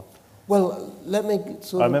off? Or... Well, let me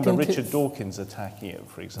sort I remember Richard Dawkins attacking it,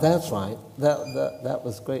 for example. That's right. That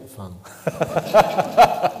was great fun.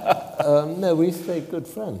 No, we stayed good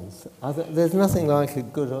friends. There's nothing like a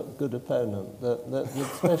good opponent,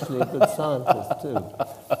 especially a good scientist too.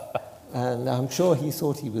 And I'm sure he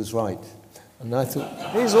thought he was right. And I thought...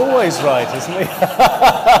 He's always right, isn't he?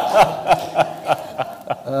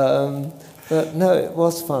 But no, it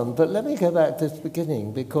was fun. But let me go back to the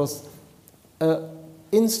beginning, because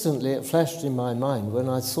instantly it flashed in my mind when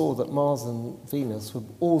I saw that Mars and Venus were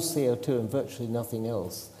all CO2 and virtually nothing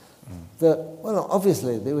else. That, well,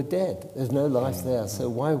 obviously they were dead. There's no life there, so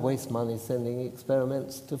why waste money sending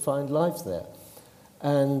experiments to find life there?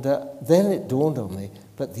 And then it dawned on me,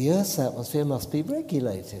 but the Earth's atmosphere must be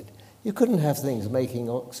regulated. You couldn't have things making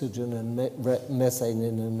oxygen and methane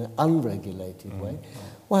in an unregulated way.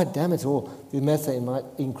 Why, damn it all, the methane might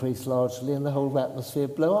increase largely and the whole atmosphere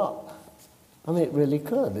blow up. I mean, it really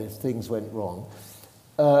could if things went wrong.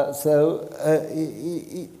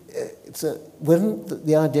 When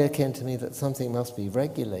the idea came to me that something must be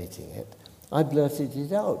regulating it, I blurted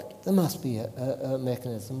it out. There must be a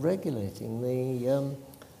mechanism regulating the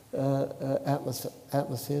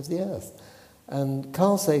atmosphere of the Earth. And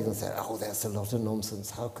Carl Sagan said, oh, that's a lot of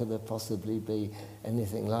nonsense. How could there possibly be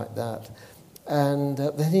anything like that? And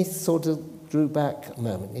then he sort of drew back a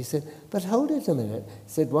moment. He said, but hold it a minute. He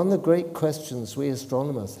said, one of the great questions we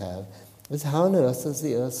astronomers have is how on earth has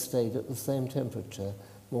the Earth stayed at the same temperature,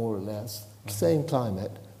 more or less, same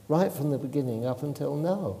climate, right from the beginning up until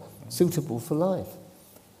now, suitable for life?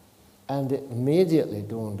 And it immediately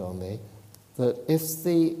dawned on me that if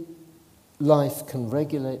the life can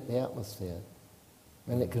regulate the atmosphere,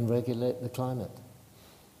 then it can regulate the climate.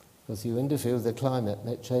 Because you interfere with the climate, and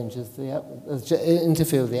it changes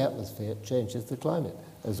interfere with the atmosphere, it changes the climate,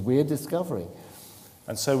 as we're discovering.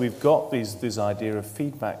 And so we've got this idea of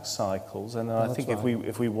feedback cycles, and I think right.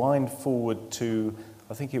 if we wind forward to,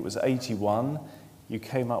 I think it was 81, you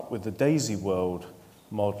came up with the Daisy World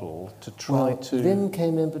model to try to... Lynn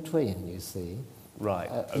came in between, you see. Right,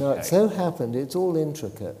 okay. Now, it so happened, it's all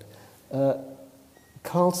intricate.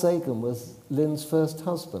 Carl Sagan was Lynn's first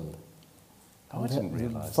husband. Oh, I didn't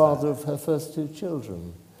realise that. Father of her first two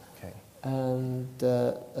children. Okay. And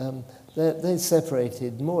they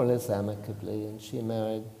separated more or less amicably, and she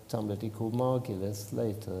married somebody called Margulis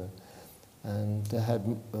later, and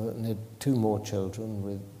had two more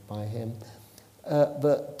children by him.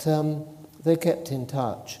 But they kept in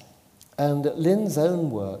touch. And Lynn's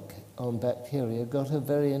own work on bacteria got her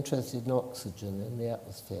very interested in oxygen in the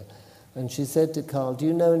atmosphere. And she said to Carl, do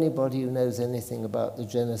you know anybody who knows anything about the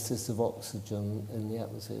genesis of oxygen in the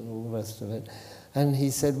atmosphere and all the rest of it? And he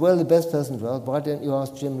said, well, the best person to ask, why don't you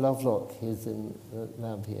ask Jim Lovelock? He's in the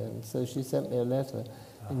lab here. And so she sent me a letter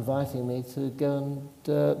inviting me to go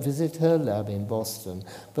and visit her lab in Boston.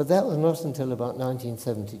 But that was not until about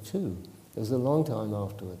 1972. It was a long time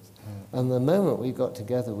afterwards. And the moment we got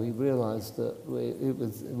together, we realized that we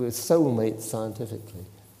were soulmates scientifically,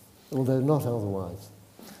 although not otherwise.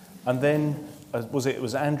 And then, was it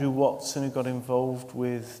Andrew Watson who got involved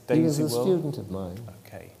with Daisy World? He was a student of mine.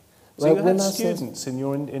 Okay. So Well, you had students in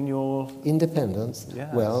your... Independence?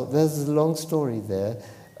 Yes. Well, there's a long story there.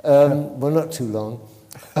 Well, not too long.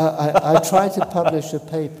 I tried to publish a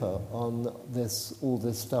paper on all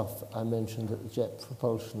this stuff I mentioned at the Jet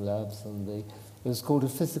Propulsion Labs, and it was called A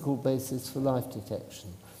Physical Basis for Life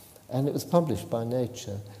Detection. And it was published by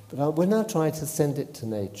Nature. But when I tried to send it to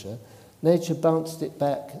Nature, Nature bounced it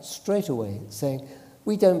back straight away, saying,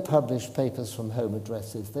 we don't publish papers from home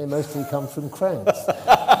addresses. They mostly come from cranks.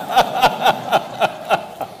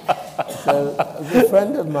 So a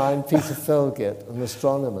friend of mine, Peter Felgett, an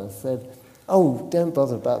astronomer, said, oh, don't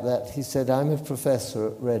bother about that. He said, I'm a professor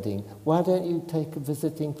at Reading. Why don't you take a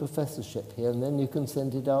visiting professorship here, and then you can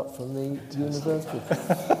send it out from the university.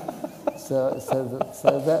 So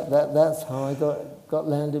that's how I got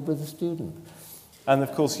landed with a student. And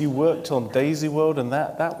of course, you worked on Daisy World, and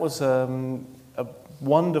that was a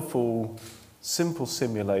wonderful, simple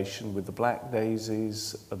simulation with the black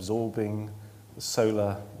daisies absorbing the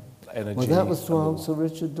solar energy. Well, that was to answer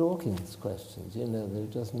Richard Dawkins' questions. You know,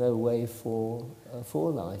 there's just no way for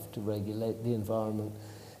life to regulate the environment.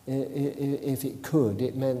 If it could,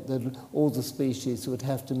 it meant that all the species would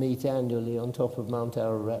have to meet annually on top of Mount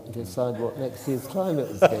Ararat and decide what next year's climate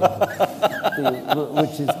was going to be,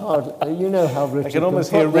 which is hard. You know how Richard... I can almost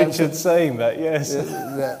hear Richard saying that, yes.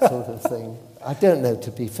 That sort of thing. I don't know,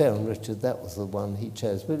 to be fair on Richard, that was the one he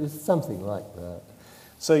chose, but it's something like that.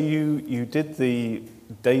 So you did the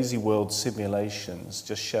Daisy World simulations,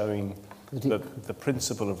 just showing the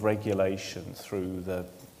principle of regulation through the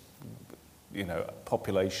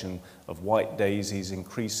population of white daisies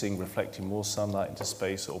increasing, reflecting more sunlight into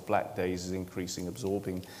space, or black daisies increasing,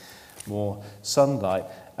 absorbing more sunlight.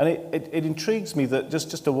 And it intrigues me that,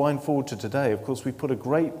 just to wind forward to today, of course, we put a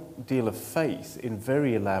great deal of faith in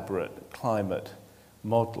very elaborate climate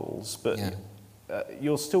models, but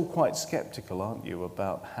you're still quite sceptical, aren't you,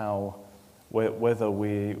 about whether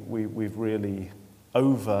we've really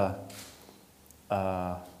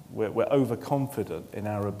we're overconfident in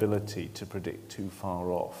our ability to predict too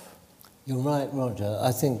far off. You're right, Roger.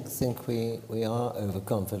 I think we are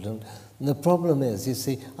overconfident. And the problem is, you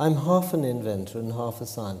see, I'm half an inventor and half a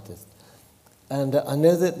scientist. And I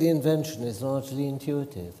know that the invention is largely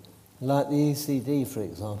intuitive. Like the ECD, for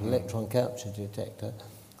example, electron capture detector.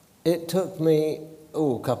 It took me,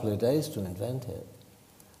 a couple of days to invent it.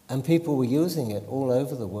 And people were using it all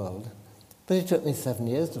over the world. But it took me 7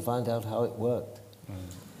 years to find out how it worked.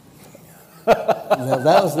 Now,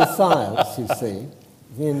 that was the science, you see.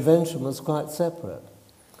 The invention was quite separate.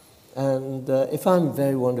 And if I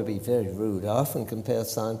want to be very rude, I often compare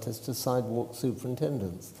scientists to sidewalk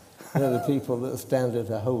superintendents. They're the people that stand at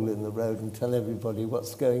a hole in the road and tell everybody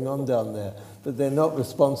what's going on down there, but they're not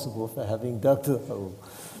responsible for having dug the hole.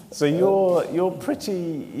 So you're a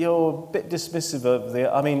bit dismissive of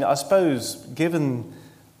the... I mean, I suppose, given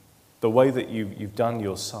the way that you've done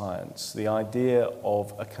your science, the idea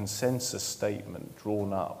of a consensus statement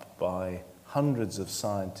drawn up by hundreds of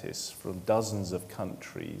scientists from dozens of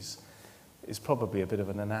countries is probably a bit of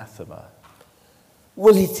an anathema.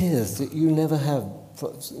 Well, it is. You never have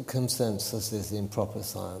consensus in proper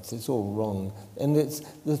science. It's all wrong. And it's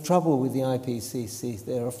the trouble with the IPCC.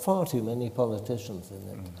 There are far too many politicians in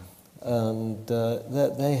it. And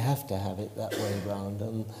they have to have it that way round,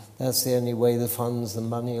 and that's the only way the funds and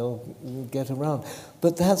money will get around.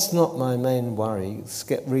 But that's not my main worry,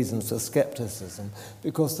 reason for scepticism,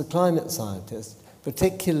 because the climate scientists,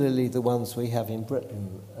 particularly the ones we have in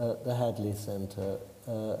Britain at the Hadley Centre,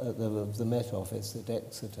 at the Met Office at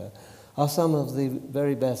Exeter, are some of the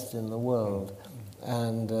very best in the world,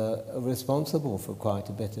 and are responsible for quite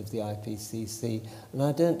a bit of the IPCC. And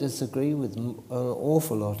I don't disagree with an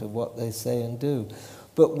awful lot of what they say and do.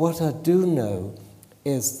 But what I do know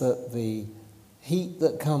is that the heat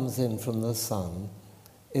that comes in from the sun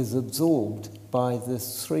is absorbed by the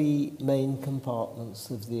three main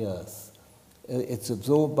compartments of the Earth. It's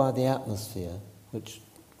absorbed by the atmosphere, which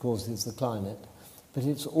causes the climate, but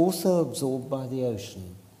it's also absorbed by the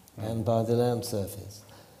ocean and by the land surface.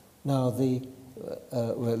 Now,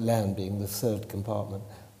 land being the third compartment.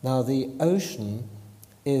 Now, the ocean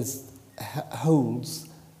holds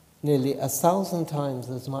nearly 1,000 times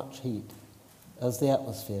as much heat as the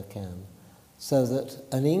atmosphere can, so that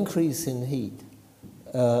an increase in heat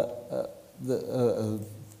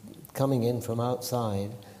coming in from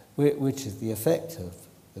outside, which is the effect of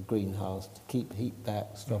the greenhouse to keep heat back,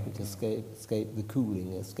 stop it escape the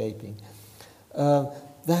cooling escaping,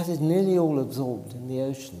 that is nearly all absorbed in the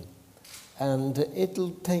ocean. And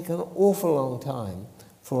it'll take an awful long time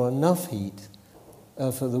for enough heat,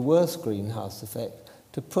 for the worst greenhouse effect,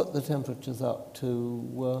 to put the temperatures up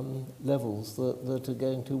to levels that are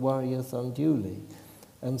going to worry us unduly.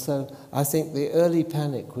 And so I think the early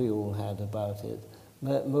panic we all had about it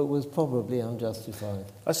was probably unjustified.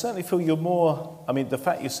 I certainly feel you're more, I mean, the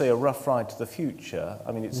fact you say a rough ride to the future,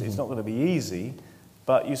 I mean, it's not going to be easy,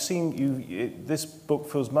 but this book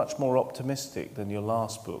feels much more optimistic than your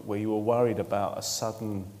last book, where you were worried about a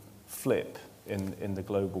sudden flip in the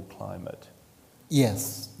global climate.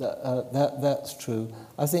 Yes, that's true.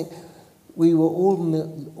 I think we were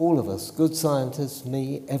all of us, good scientists,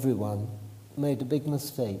 me, everyone, made a big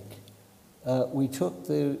mistake. We took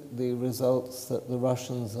the results that the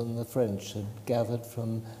Russians and the French had gathered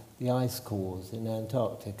from the ice cores in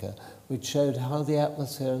Antarctica, which showed how the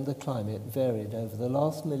atmosphere and the climate varied over the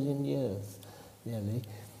last 1,000,000 years, nearly.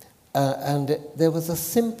 And there was a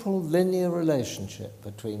simple linear relationship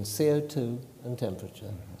between CO2 and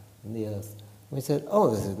temperature in the Earth. We said,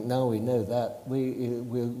 now we know that.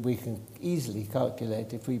 We can easily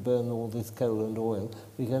calculate if we burn all this coal and oil,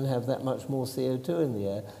 we're going to have that much more CO2 in the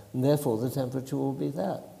air, and therefore the temperature will be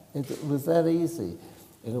that. It was that easy,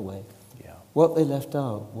 in a way. Yeah. What they left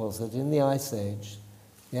out was that in the Ice Age,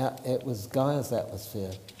 it was Gaia's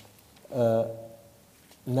atmosphere.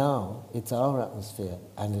 Now it's our atmosphere,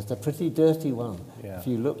 and it's a pretty dirty one. Yeah. If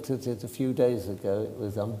you looked at it a few days ago, it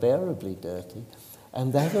was unbearably dirty.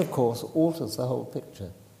 And that, of course, alters the whole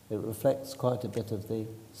picture. It reflects quite a bit of the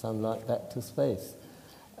sunlight back to space.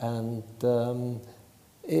 And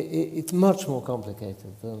it's much more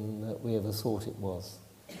complicated than we ever thought it was.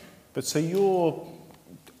 But so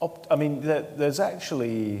there's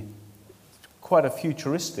actually quite a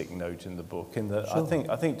futuristic note in the book, in that Sure.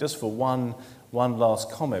 I think just for one last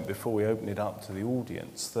comment before we open it up to the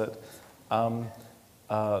audience, that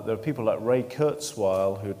there are people like Ray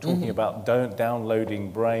Kurzweil who are talking about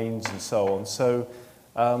downloading brains and so on. So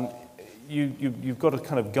you've got a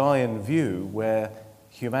kind of Gaian view where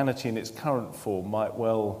humanity in its current form might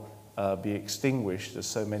well be extinguished, as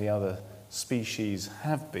so many other species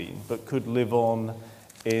have been, but could live on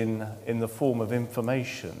in the form of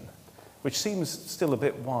information, which seems still a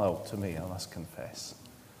bit wild to me, I must confess.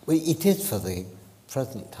 Well, it is for the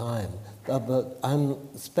present time, but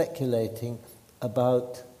I'm speculating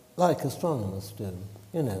about, like astronomers do.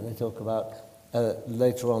 You know, they talk about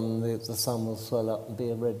later on the sun will swell up and be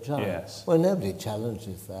a red giant. Yes. Well, nobody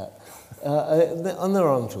challenges that. And they're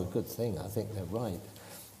on to a good thing, I think they're right.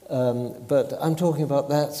 But I'm talking about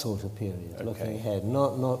that sort of period, looking ahead,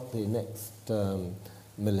 not the next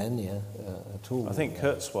millennia at all. I think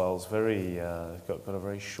Kurzweil's got a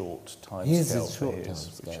very short time He is scale a short for time his,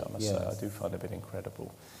 which scale, I must say I do find a bit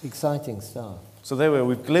incredible. Exciting stuff. So there we are.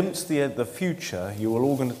 We've glimpsed the future. You are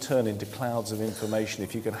all going to turn into clouds of information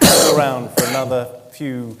if you can hang around for another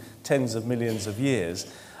few tens of millions of years.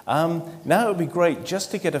 Now it would be great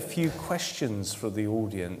just to get a few questions for the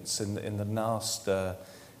audience in the last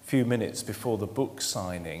few minutes before the book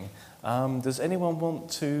signing. Does anyone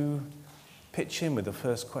want to pitch in with the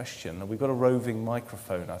first question? We've got a roving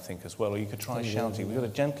microphone, I think, as well, or you could try shouting. We've got a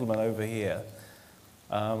gentleman over here.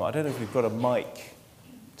 I don't know if we've got a mic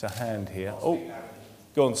to hand here. Oh,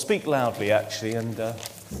 go on, speak loudly, actually. And I was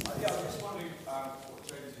just wondering what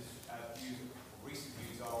James's recent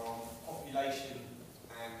views are on population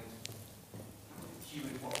and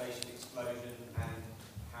human population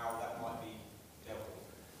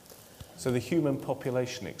So the human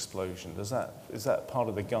population explosion, is that part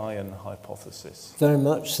of the Gaian hypothesis? Very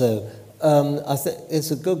much so. I think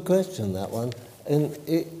it's a good question, that one.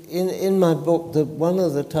 In my book, one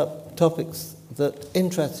of the topics that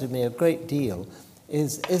interested me a great deal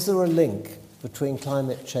is there a link between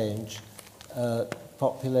climate change,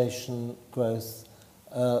 population growth,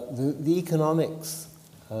 the economics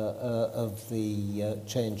of the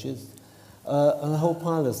changes, and a whole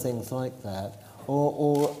pile of things like that?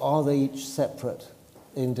 Or are they each separate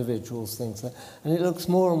individuals, things like that? And it looks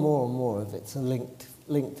more and more and more of it's a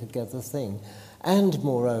linked together thing. And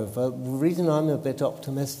moreover, the reason I'm a bit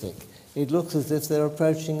optimistic, it looks as if they're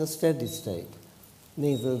approaching a steady state.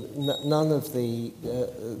 None of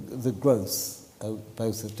the growth,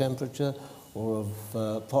 both of temperature or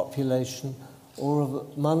of population or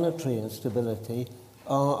of monetary instability,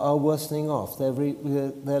 are worsening off.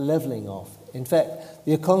 They're levelling off. In fact,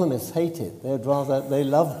 the economists hate it. They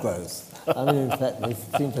love growth. I mean, in fact, they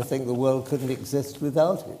seem to think the world couldn't exist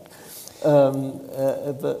without it.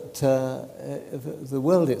 But the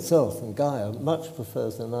world itself and Gaia much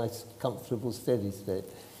prefers a nice, comfortable, steady state.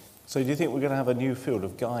 So do you think we're going to have a new field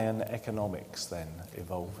of Gaian economics then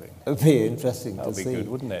evolving? It would be interesting to see. That would be good,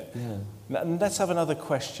 wouldn't it? Yeah. And let's have another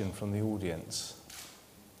question from the audience.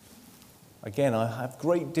 Again, I have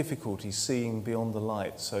great difficulty seeing beyond the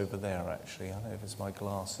lights over there, actually. I don't know if it's my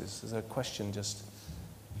glasses. There's a question just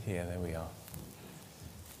here. There we are.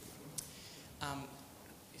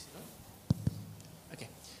 Is it on? Okay.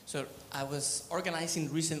 So I was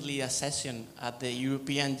organizing recently a session at the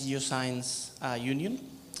European Geoscience Union.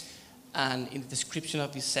 And in the description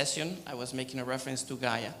of this session, I was making a reference to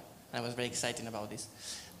Gaia. I was very excited about this.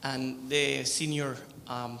 And the senior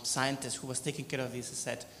scientist who was taking care of this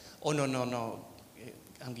said, "Oh, no,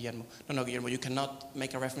 I'm Guillermo. No, Guillermo, you cannot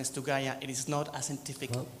make a reference to Gaia. It is not a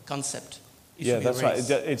scientific concept. Yeah, that's right.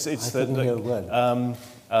 It's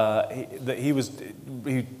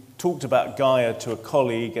he talked about Gaia to a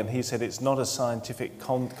colleague, and he said it's not a scientific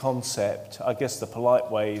concept. I guess the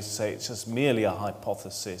polite way is to say it's just merely a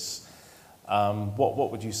hypothesis.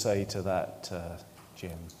 What would you say to that,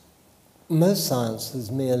 Jim? Most science is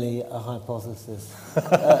merely a hypothesis.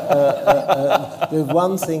 The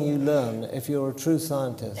one thing you learn if you're a true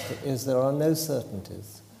scientist is there are no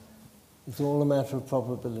certainties. It's all a matter of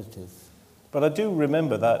probabilities. But I do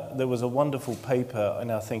remember that there was a wonderful paper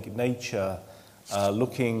in, I think, Nature,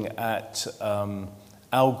 looking at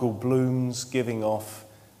algal blooms giving off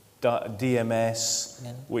DMS,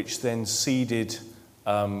 which then seeded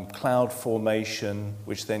cloud formation,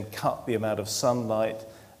 which then cut the amount of sunlight,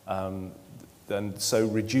 and so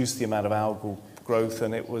reduced the amount of algal growth,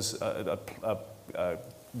 and it was a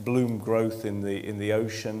bloom growth in the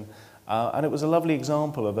ocean, and it was a lovely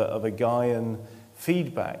example of a Gaian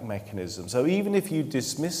feedback mechanism. So even if you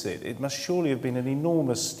dismiss it, it must surely have been an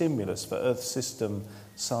enormous stimulus for Earth system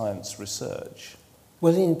science research.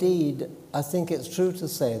 Well, indeed, I think it's true to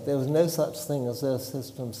say there was no such thing as Earth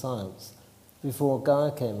system science before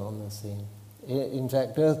Gaia came on the scene. In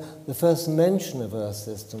fact, the first mention of Earth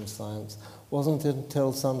system science wasn't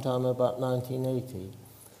until sometime about 1980.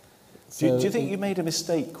 Do you think you made a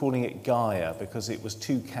mistake calling it Gaia because it was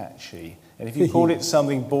too catchy? And if you called it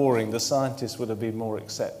something boring, the scientists would have been more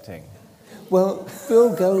accepting. Well,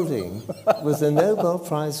 Bill Golding was a Nobel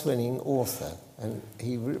Prize-winning author, and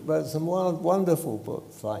he wrote some wonderful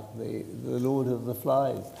books like The Lord of the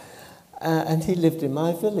Flies. And he lived in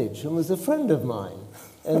my village and was a friend of mine.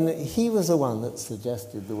 And he was the one that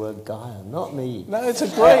suggested the word Gaia, not me. No, it's a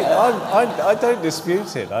great... I don't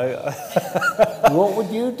dispute it. What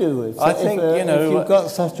would you do if you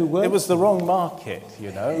got such a word? It was the wrong market,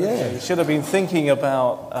 you know. Yeah. You should have been thinking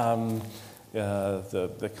about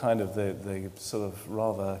the kind of the sort of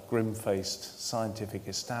rather grim-faced scientific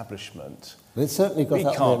establishment. It certainly got we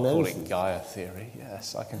up can't their call noses. it Gaia theory.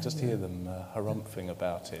 Yes, I can just hear them harumphing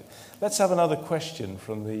about it. Let's have another question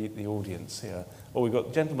from the audience here. Well, we've got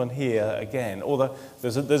a gentleman here again. Although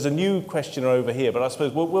there's a new questioner over here, but I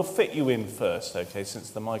suppose we'll fit you in first, okay, since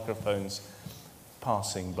the microphone's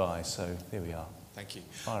passing by. So here we are. Thank you.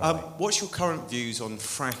 Fire away. What's your current views on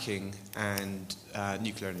fracking and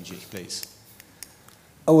nuclear energy, please?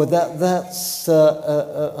 Oh, well, that's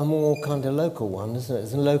a more kind of local one, isn't it?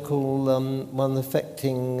 It's a local one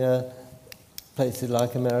affecting places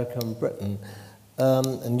like America and Britain,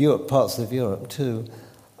 and Europe, parts of Europe too.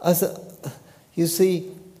 You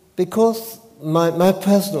see, because my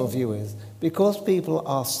personal view is, because people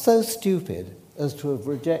are so stupid as to have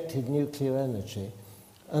rejected nuclear energy,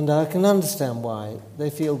 and I can understand why they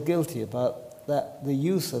feel guilty about the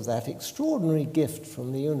use of that extraordinary gift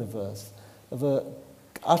from the universe of a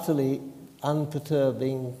utterly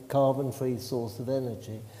unperturbing, carbon-free source of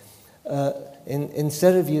energy.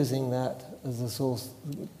 Instead of using that as a source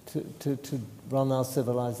to run our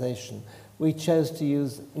civilization, we chose to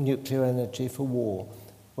use nuclear energy for war.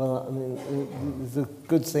 Well, I mean, it's a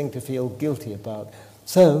good thing to feel guilty about.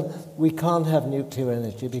 So we can't have nuclear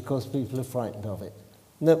energy because people are frightened of it.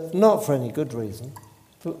 No, not for any good reason,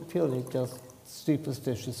 purely just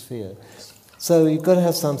superstitious fear. So you've got to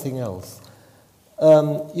have something else.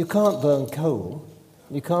 You can't burn coal,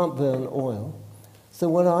 you can't burn oil, so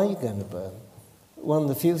what are you going to burn? One of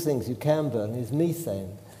the few things you can burn is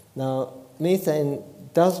methane. Now, methane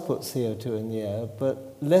does put CO2 in the air,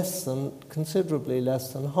 but considerably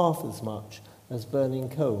less than half as much as burning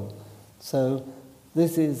coal. So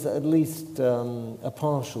this is at least a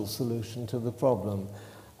partial solution to the problem.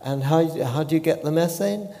 And how do you get the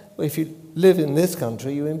methane? Well, if you live in this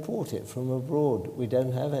country, you import it from abroad. We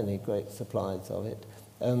don't have any great supplies of it.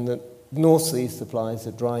 And the North Sea supplies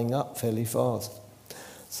are drying up fairly fast.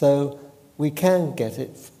 So we can get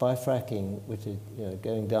it by fracking, which is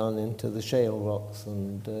going down into the shale rocks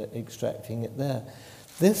and extracting it there.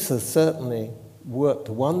 This has certainly worked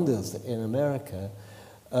wonders in America.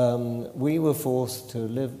 We were forced to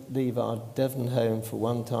leave our Devon home for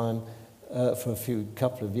one time, for a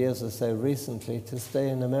couple of years or so recently, to stay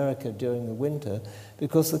in America during the winter,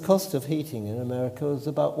 because the cost of heating in America was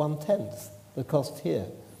about 1/10 the cost here.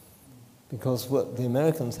 Because the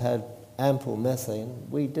Americans had ample methane,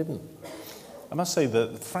 we didn't. I must say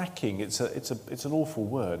that fracking, it's an awful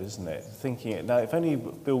word, isn't it? Thinking it now, if only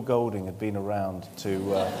Bill Golding had been around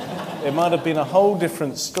it might have been a whole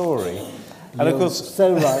different story. And You're of course,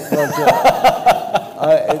 so right, Roger.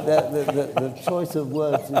 The choice of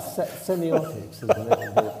words is semiotics, isn't it?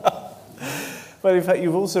 Well, in fact,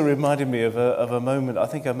 you've also reminded me of a moment. I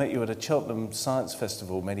think I met you at a Cheltenham Science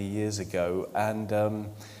Festival many years ago, and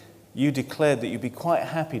you declared that you'd be quite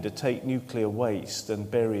happy to take nuclear waste and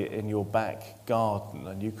bury it in your back garden,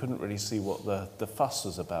 and you couldn't really see what the fuss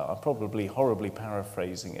was about. I'm probably horribly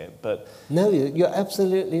paraphrasing it, but... No, you're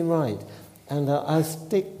absolutely right. And I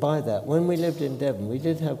stick by that. When we lived in Devon, we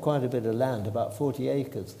did have quite a bit of land, about 40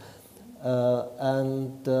 acres.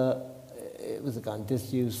 And it was a kind of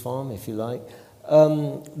disused farm, if you like.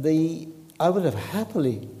 I would have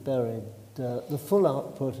happily buried the full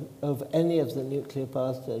output of any of the nuclear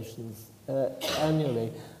power stations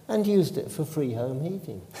annually and used it for free home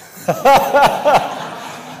heating.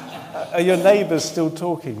 Are your neighbours still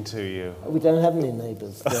talking to you? We don't have any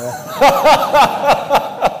neighbours there.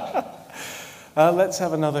 Let's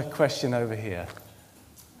have another question over here.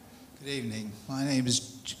 Good evening. My name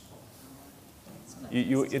is...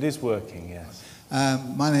 It is working, yes.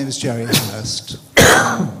 My name is Jerry Hurst.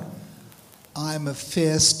 I'm a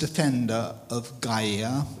fierce defender of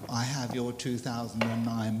Gaia. I have your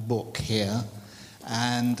 2009 book here,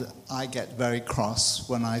 and I get very cross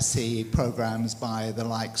when I see programs by the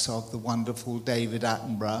likes of the wonderful David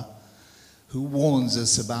Attenborough, who warns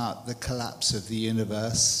us about the collapse of the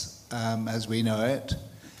universe as we know it.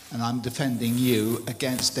 And I'm defending you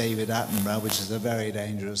against David Attenborough, which is a very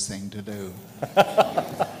dangerous thing to do.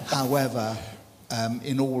 However,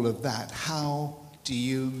 in all of that, how do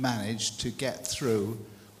you manage to get through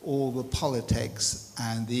all the politics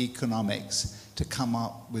and the economics to come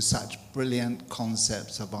up with such brilliant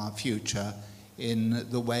concepts of our future in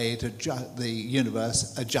the way the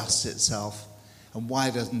universe adjusts itself? And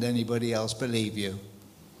why doesn't anybody else believe you?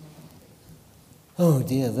 Oh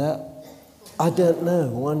dear, I don't know.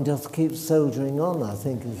 One just keeps soldiering on, I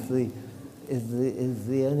think, is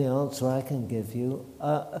the only answer I can give you.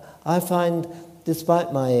 I find,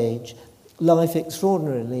 despite my age, life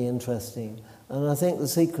extraordinarily interesting. And I think the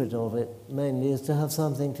secret of it mainly is to have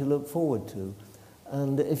something to look forward to.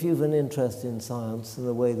 And if you've an interest in science and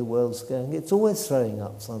the way the world's going, it's always throwing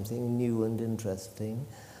up something new and interesting.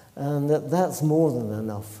 And that's more than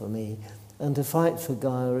enough for me. And to fight for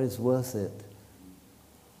Gaia is worth it.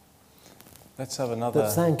 Let's have another...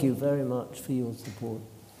 But thank you very much for your support.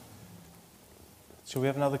 Shall we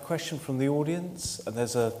have another question from the audience? And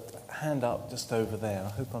there's a hand up just over there. I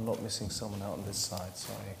hope I'm not missing someone out on this side.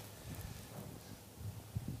 Sorry.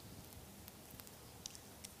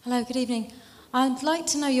 Hello, good evening. I'd like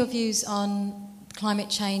to know your views on climate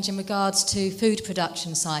change in regards to food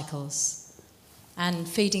production cycles and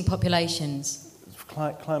feeding populations.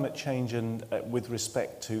 Climate change and with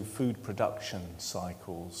respect to food production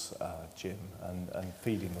cycles, Jim, and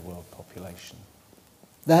feeding the world population.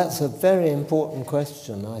 That's a very important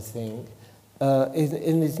question, I think. It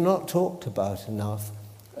is not talked about enough.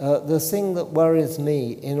 The thing that worries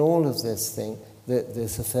me in all of this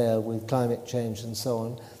affair with climate change and so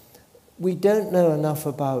on, we don't know enough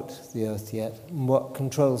about the Earth yet and what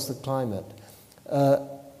controls the climate.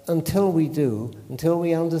 Until we do, until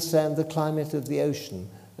we understand the climate of the ocean,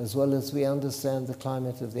 as well as we understand the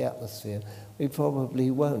climate of the atmosphere, we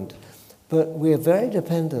probably won't. But we're very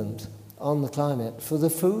dependent on the climate for the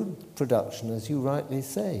food production, as you rightly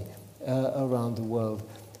say, around the world.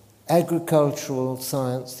 Agricultural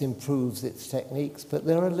science improves its techniques, but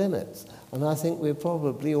there are limits. And I think we're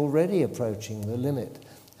probably already approaching the limit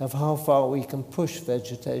of how far we can push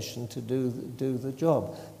vegetation to do the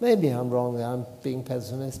job. Maybe I'm wrong, I'm being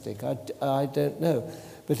pessimistic, I don't know.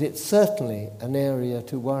 But it's certainly an area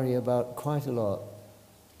to worry about quite a lot.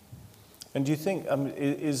 And do you think,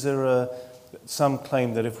 is there some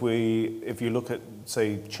claim that if you look at,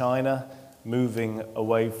 say, China moving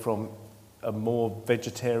away from a more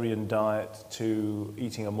vegetarian diet to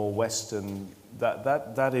eating a more Western,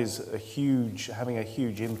 that is having a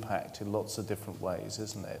huge impact in lots of different ways,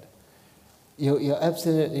 isn't it? You're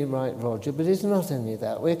absolutely right, Roger, but it's not only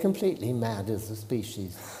that. We're completely mad as a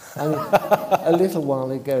species. I mean, a little while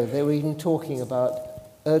ago, they were even talking about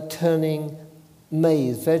turning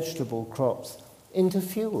maize, vegetable crops, into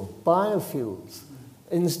fuel, biofuels,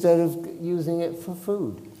 instead of using it for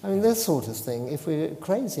food. I mean, this sort of thing, if we're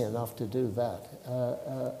crazy enough to do that,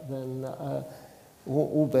 then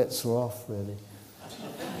all bets are off, really.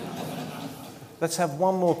 Let's have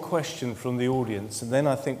one more question from the audience, and then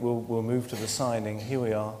I think we'll move to the signing. Here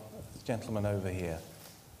we are, gentleman over here.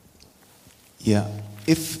 Yeah.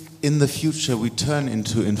 If in the future we turn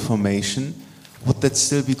into information, would that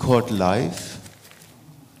still be called life?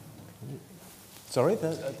 Sorry?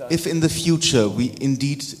 If in the future we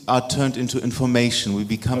indeed are turned into information, we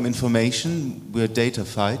become information, we're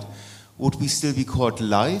datafied, would we still be called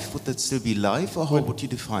life? Would that still be life, or how would you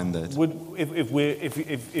define that?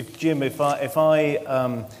 If Jim, if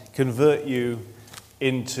I convert you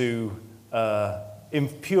into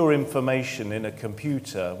pure information in a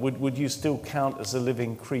computer, would you still count as a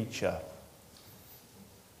living creature?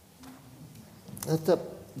 That's a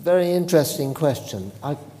very interesting question.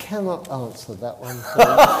 I cannot answer that one for you.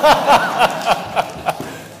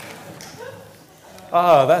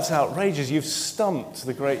 Ah, that's outrageous. You've stumped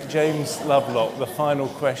the great James Lovelock, the final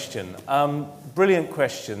question. Brilliant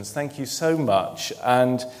questions. Thank you so much.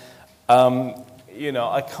 And,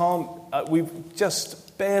 I can't... we've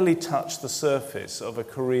just barely touched the surface of a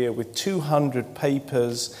career with 200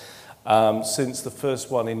 papers since the first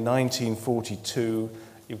one in 1942.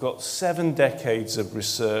 You've got 7 decades of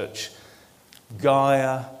research.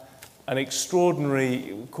 Gaia, an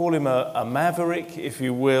extraordinary, call him a maverick, if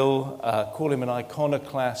you will, call him an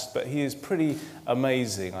iconoclast, but he is pretty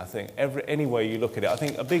amazing, I think, any way you look at it. I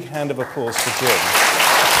think a big hand of applause for Jim.